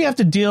especially if you have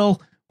to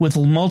deal with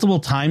multiple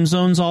time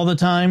zones all the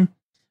time.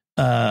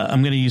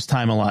 I'm going to use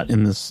time a lot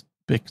in this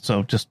pick,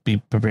 so just be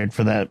prepared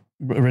for that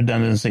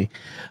redundancy.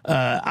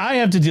 I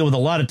have to deal with a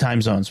lot of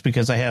time zones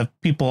because I have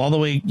people all the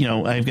way, you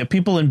know, I've got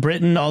people in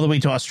Britain all the way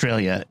to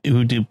Australia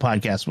who do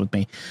podcasts with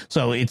me.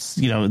 So it's,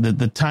 you know,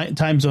 the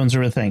time zones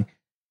are a thing.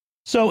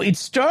 So it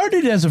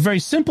started as a very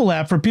simple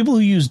app for people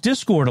who use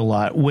Discord a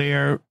lot,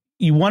 where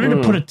you wanted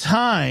to put a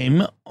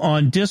time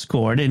on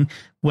Discord, and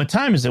what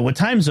time is it? What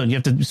time zone? You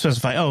have to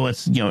specify, oh,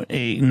 it's, you know,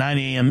 a 9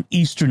 a.m.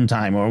 Eastern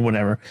time or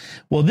whatever.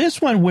 Well, this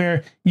one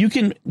where you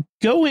can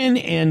go in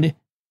and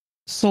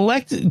tell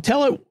it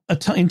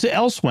into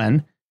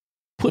Elsewhen,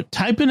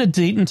 type in a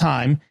date and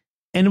time,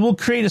 and it will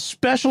create a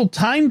special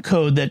time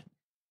code that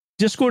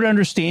Discord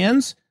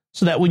understands,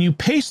 so that when you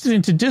paste it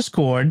into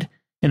Discord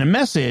in a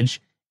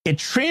message, it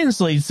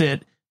translates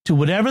it to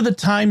whatever the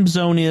time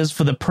zone is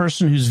for the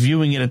person who's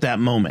viewing it at that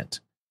moment.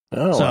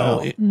 Oh, so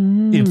wow.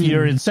 If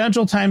you're in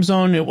Central Time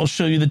Zone, it will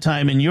show you the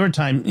time in your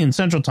time in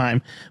Central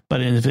Time.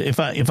 But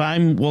if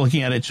I'm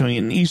looking at it, showing it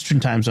in Eastern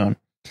Time Zone.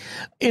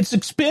 It's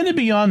expanded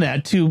beyond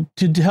that to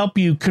help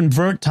you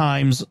convert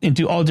times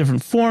into all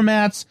different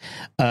formats,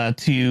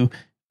 to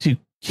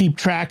keep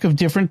track of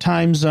different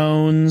time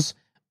zones.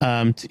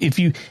 If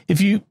you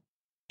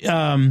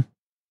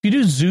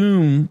do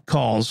Zoom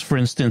calls, for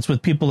instance,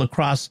 with people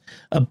across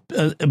a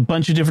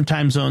bunch of different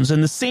time zones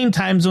and the same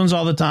time zones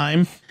all the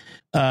time,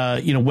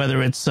 you know,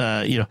 whether it's,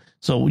 you know,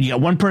 so you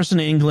got one person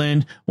in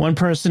England, one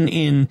person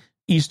in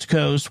East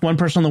Coast, one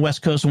person on the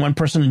West Coast, and one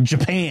person in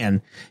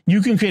Japan,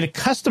 you can create a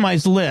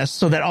customized list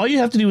so that all you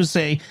have to do is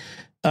say,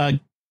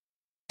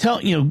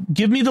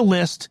 give me the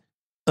list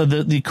of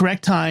the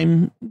correct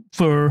time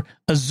for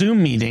a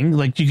Zoom meeting.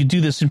 Like, you could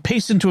do this and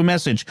paste into a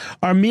message.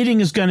 Our meeting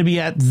is going to be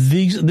at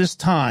this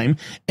time,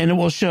 and it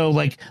will show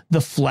like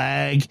the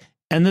flag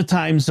and the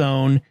time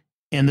zone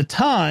and the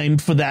time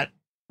for that,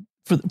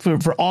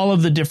 for all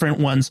of the different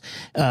ones.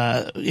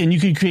 And you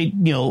can create,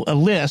 you know, a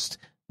list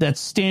that's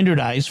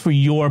standardized for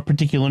your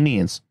particular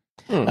needs.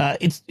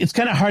 It's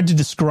kind of hard to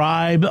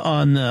describe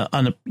on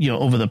the you know,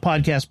 over the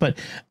podcast, but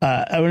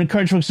I would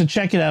encourage folks to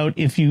check it out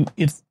if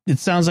it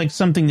sounds like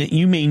something that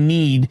you may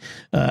need.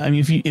 I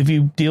mean, if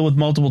you deal with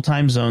multiple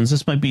time zones,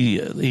 this might be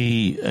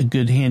a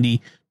good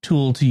handy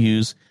tool to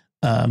use.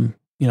 You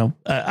know,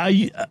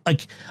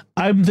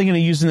 I'm thinking of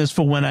using this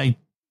for when I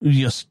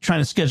just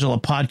trying to schedule a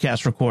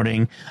podcast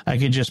recording. I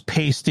could just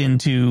paste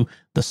into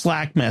the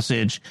Slack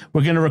message,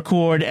 we're going to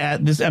record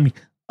at this. I mean,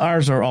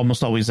 ours are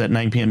almost always at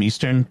 9 p.m.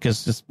 Eastern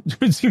because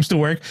it seems to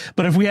work.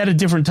 But if we had a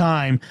different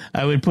time,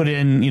 I would put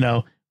in, you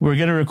know, we're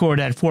going to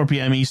record at 4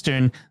 p.m.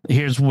 Eastern.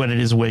 Here's what it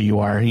is where you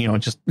are, you know,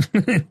 just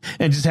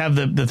and just have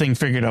the thing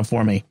figured out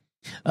for me.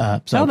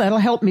 So that'll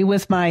help me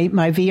with my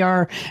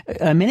VR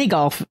mini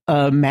golf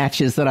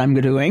matches that I'm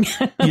doing.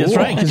 That's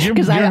right,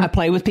 because I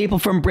play with people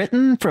from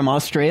Britain, from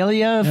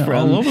Australia,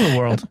 from all over the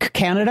world,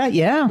 Canada.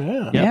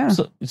 Yeah.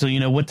 So you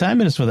know what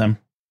time it is for them.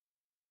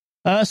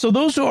 So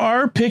those are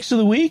our picks of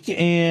the week,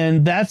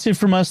 and that's it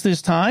from us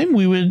this time.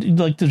 We would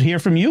like to hear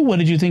from you. What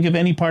did you think of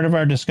any part of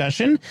our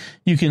discussion?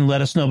 You can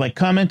let us know by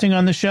commenting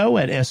on the show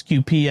at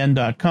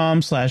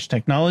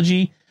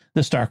sqpn.com/technology,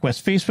 the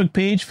StarQuest Facebook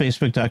page,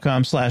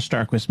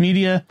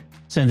 facebook.com/StarQuestMedia.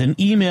 Send an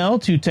email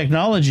to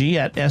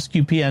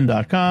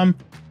technology@sqpn.com.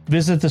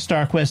 Visit the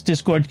StarQuest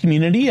Discord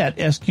community at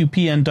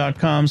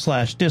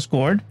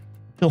sqpn.com/Discord.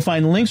 You'll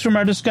find links from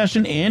our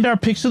discussion and our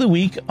picks of the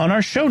week on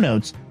our show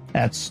notes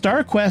at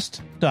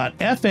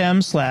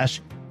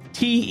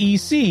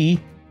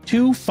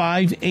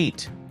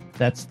starquest.fm/TEC258.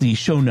 That's the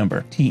show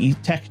number,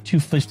 Tech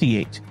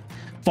 258.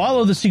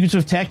 Follow The Secrets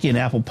of Tech in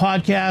Apple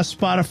Podcasts,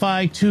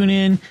 Spotify,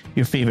 TuneIn,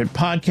 your favorite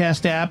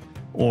podcast app,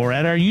 or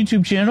at our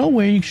YouTube channel,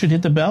 where you should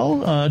hit the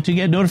bell to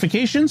get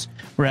notifications.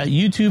 We're at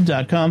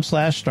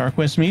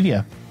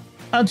youtube.com/StarQuestMedia.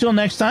 Until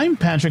next time,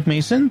 Patrick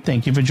Mason,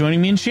 thank you for joining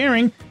me and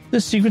sharing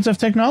the secrets of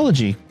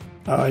technology.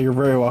 You're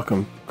very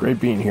welcome. Great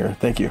being here.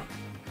 Thank you.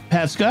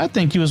 Pat Scott,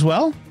 thank you as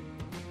well.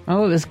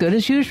 Oh, it was good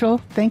as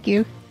usual. Thank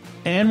you.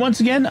 And once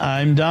again,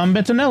 I'm Dom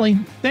Bettinelli.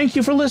 Thank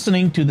you for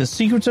listening to The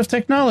Secrets of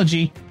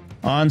Technology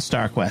on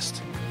StarQuest.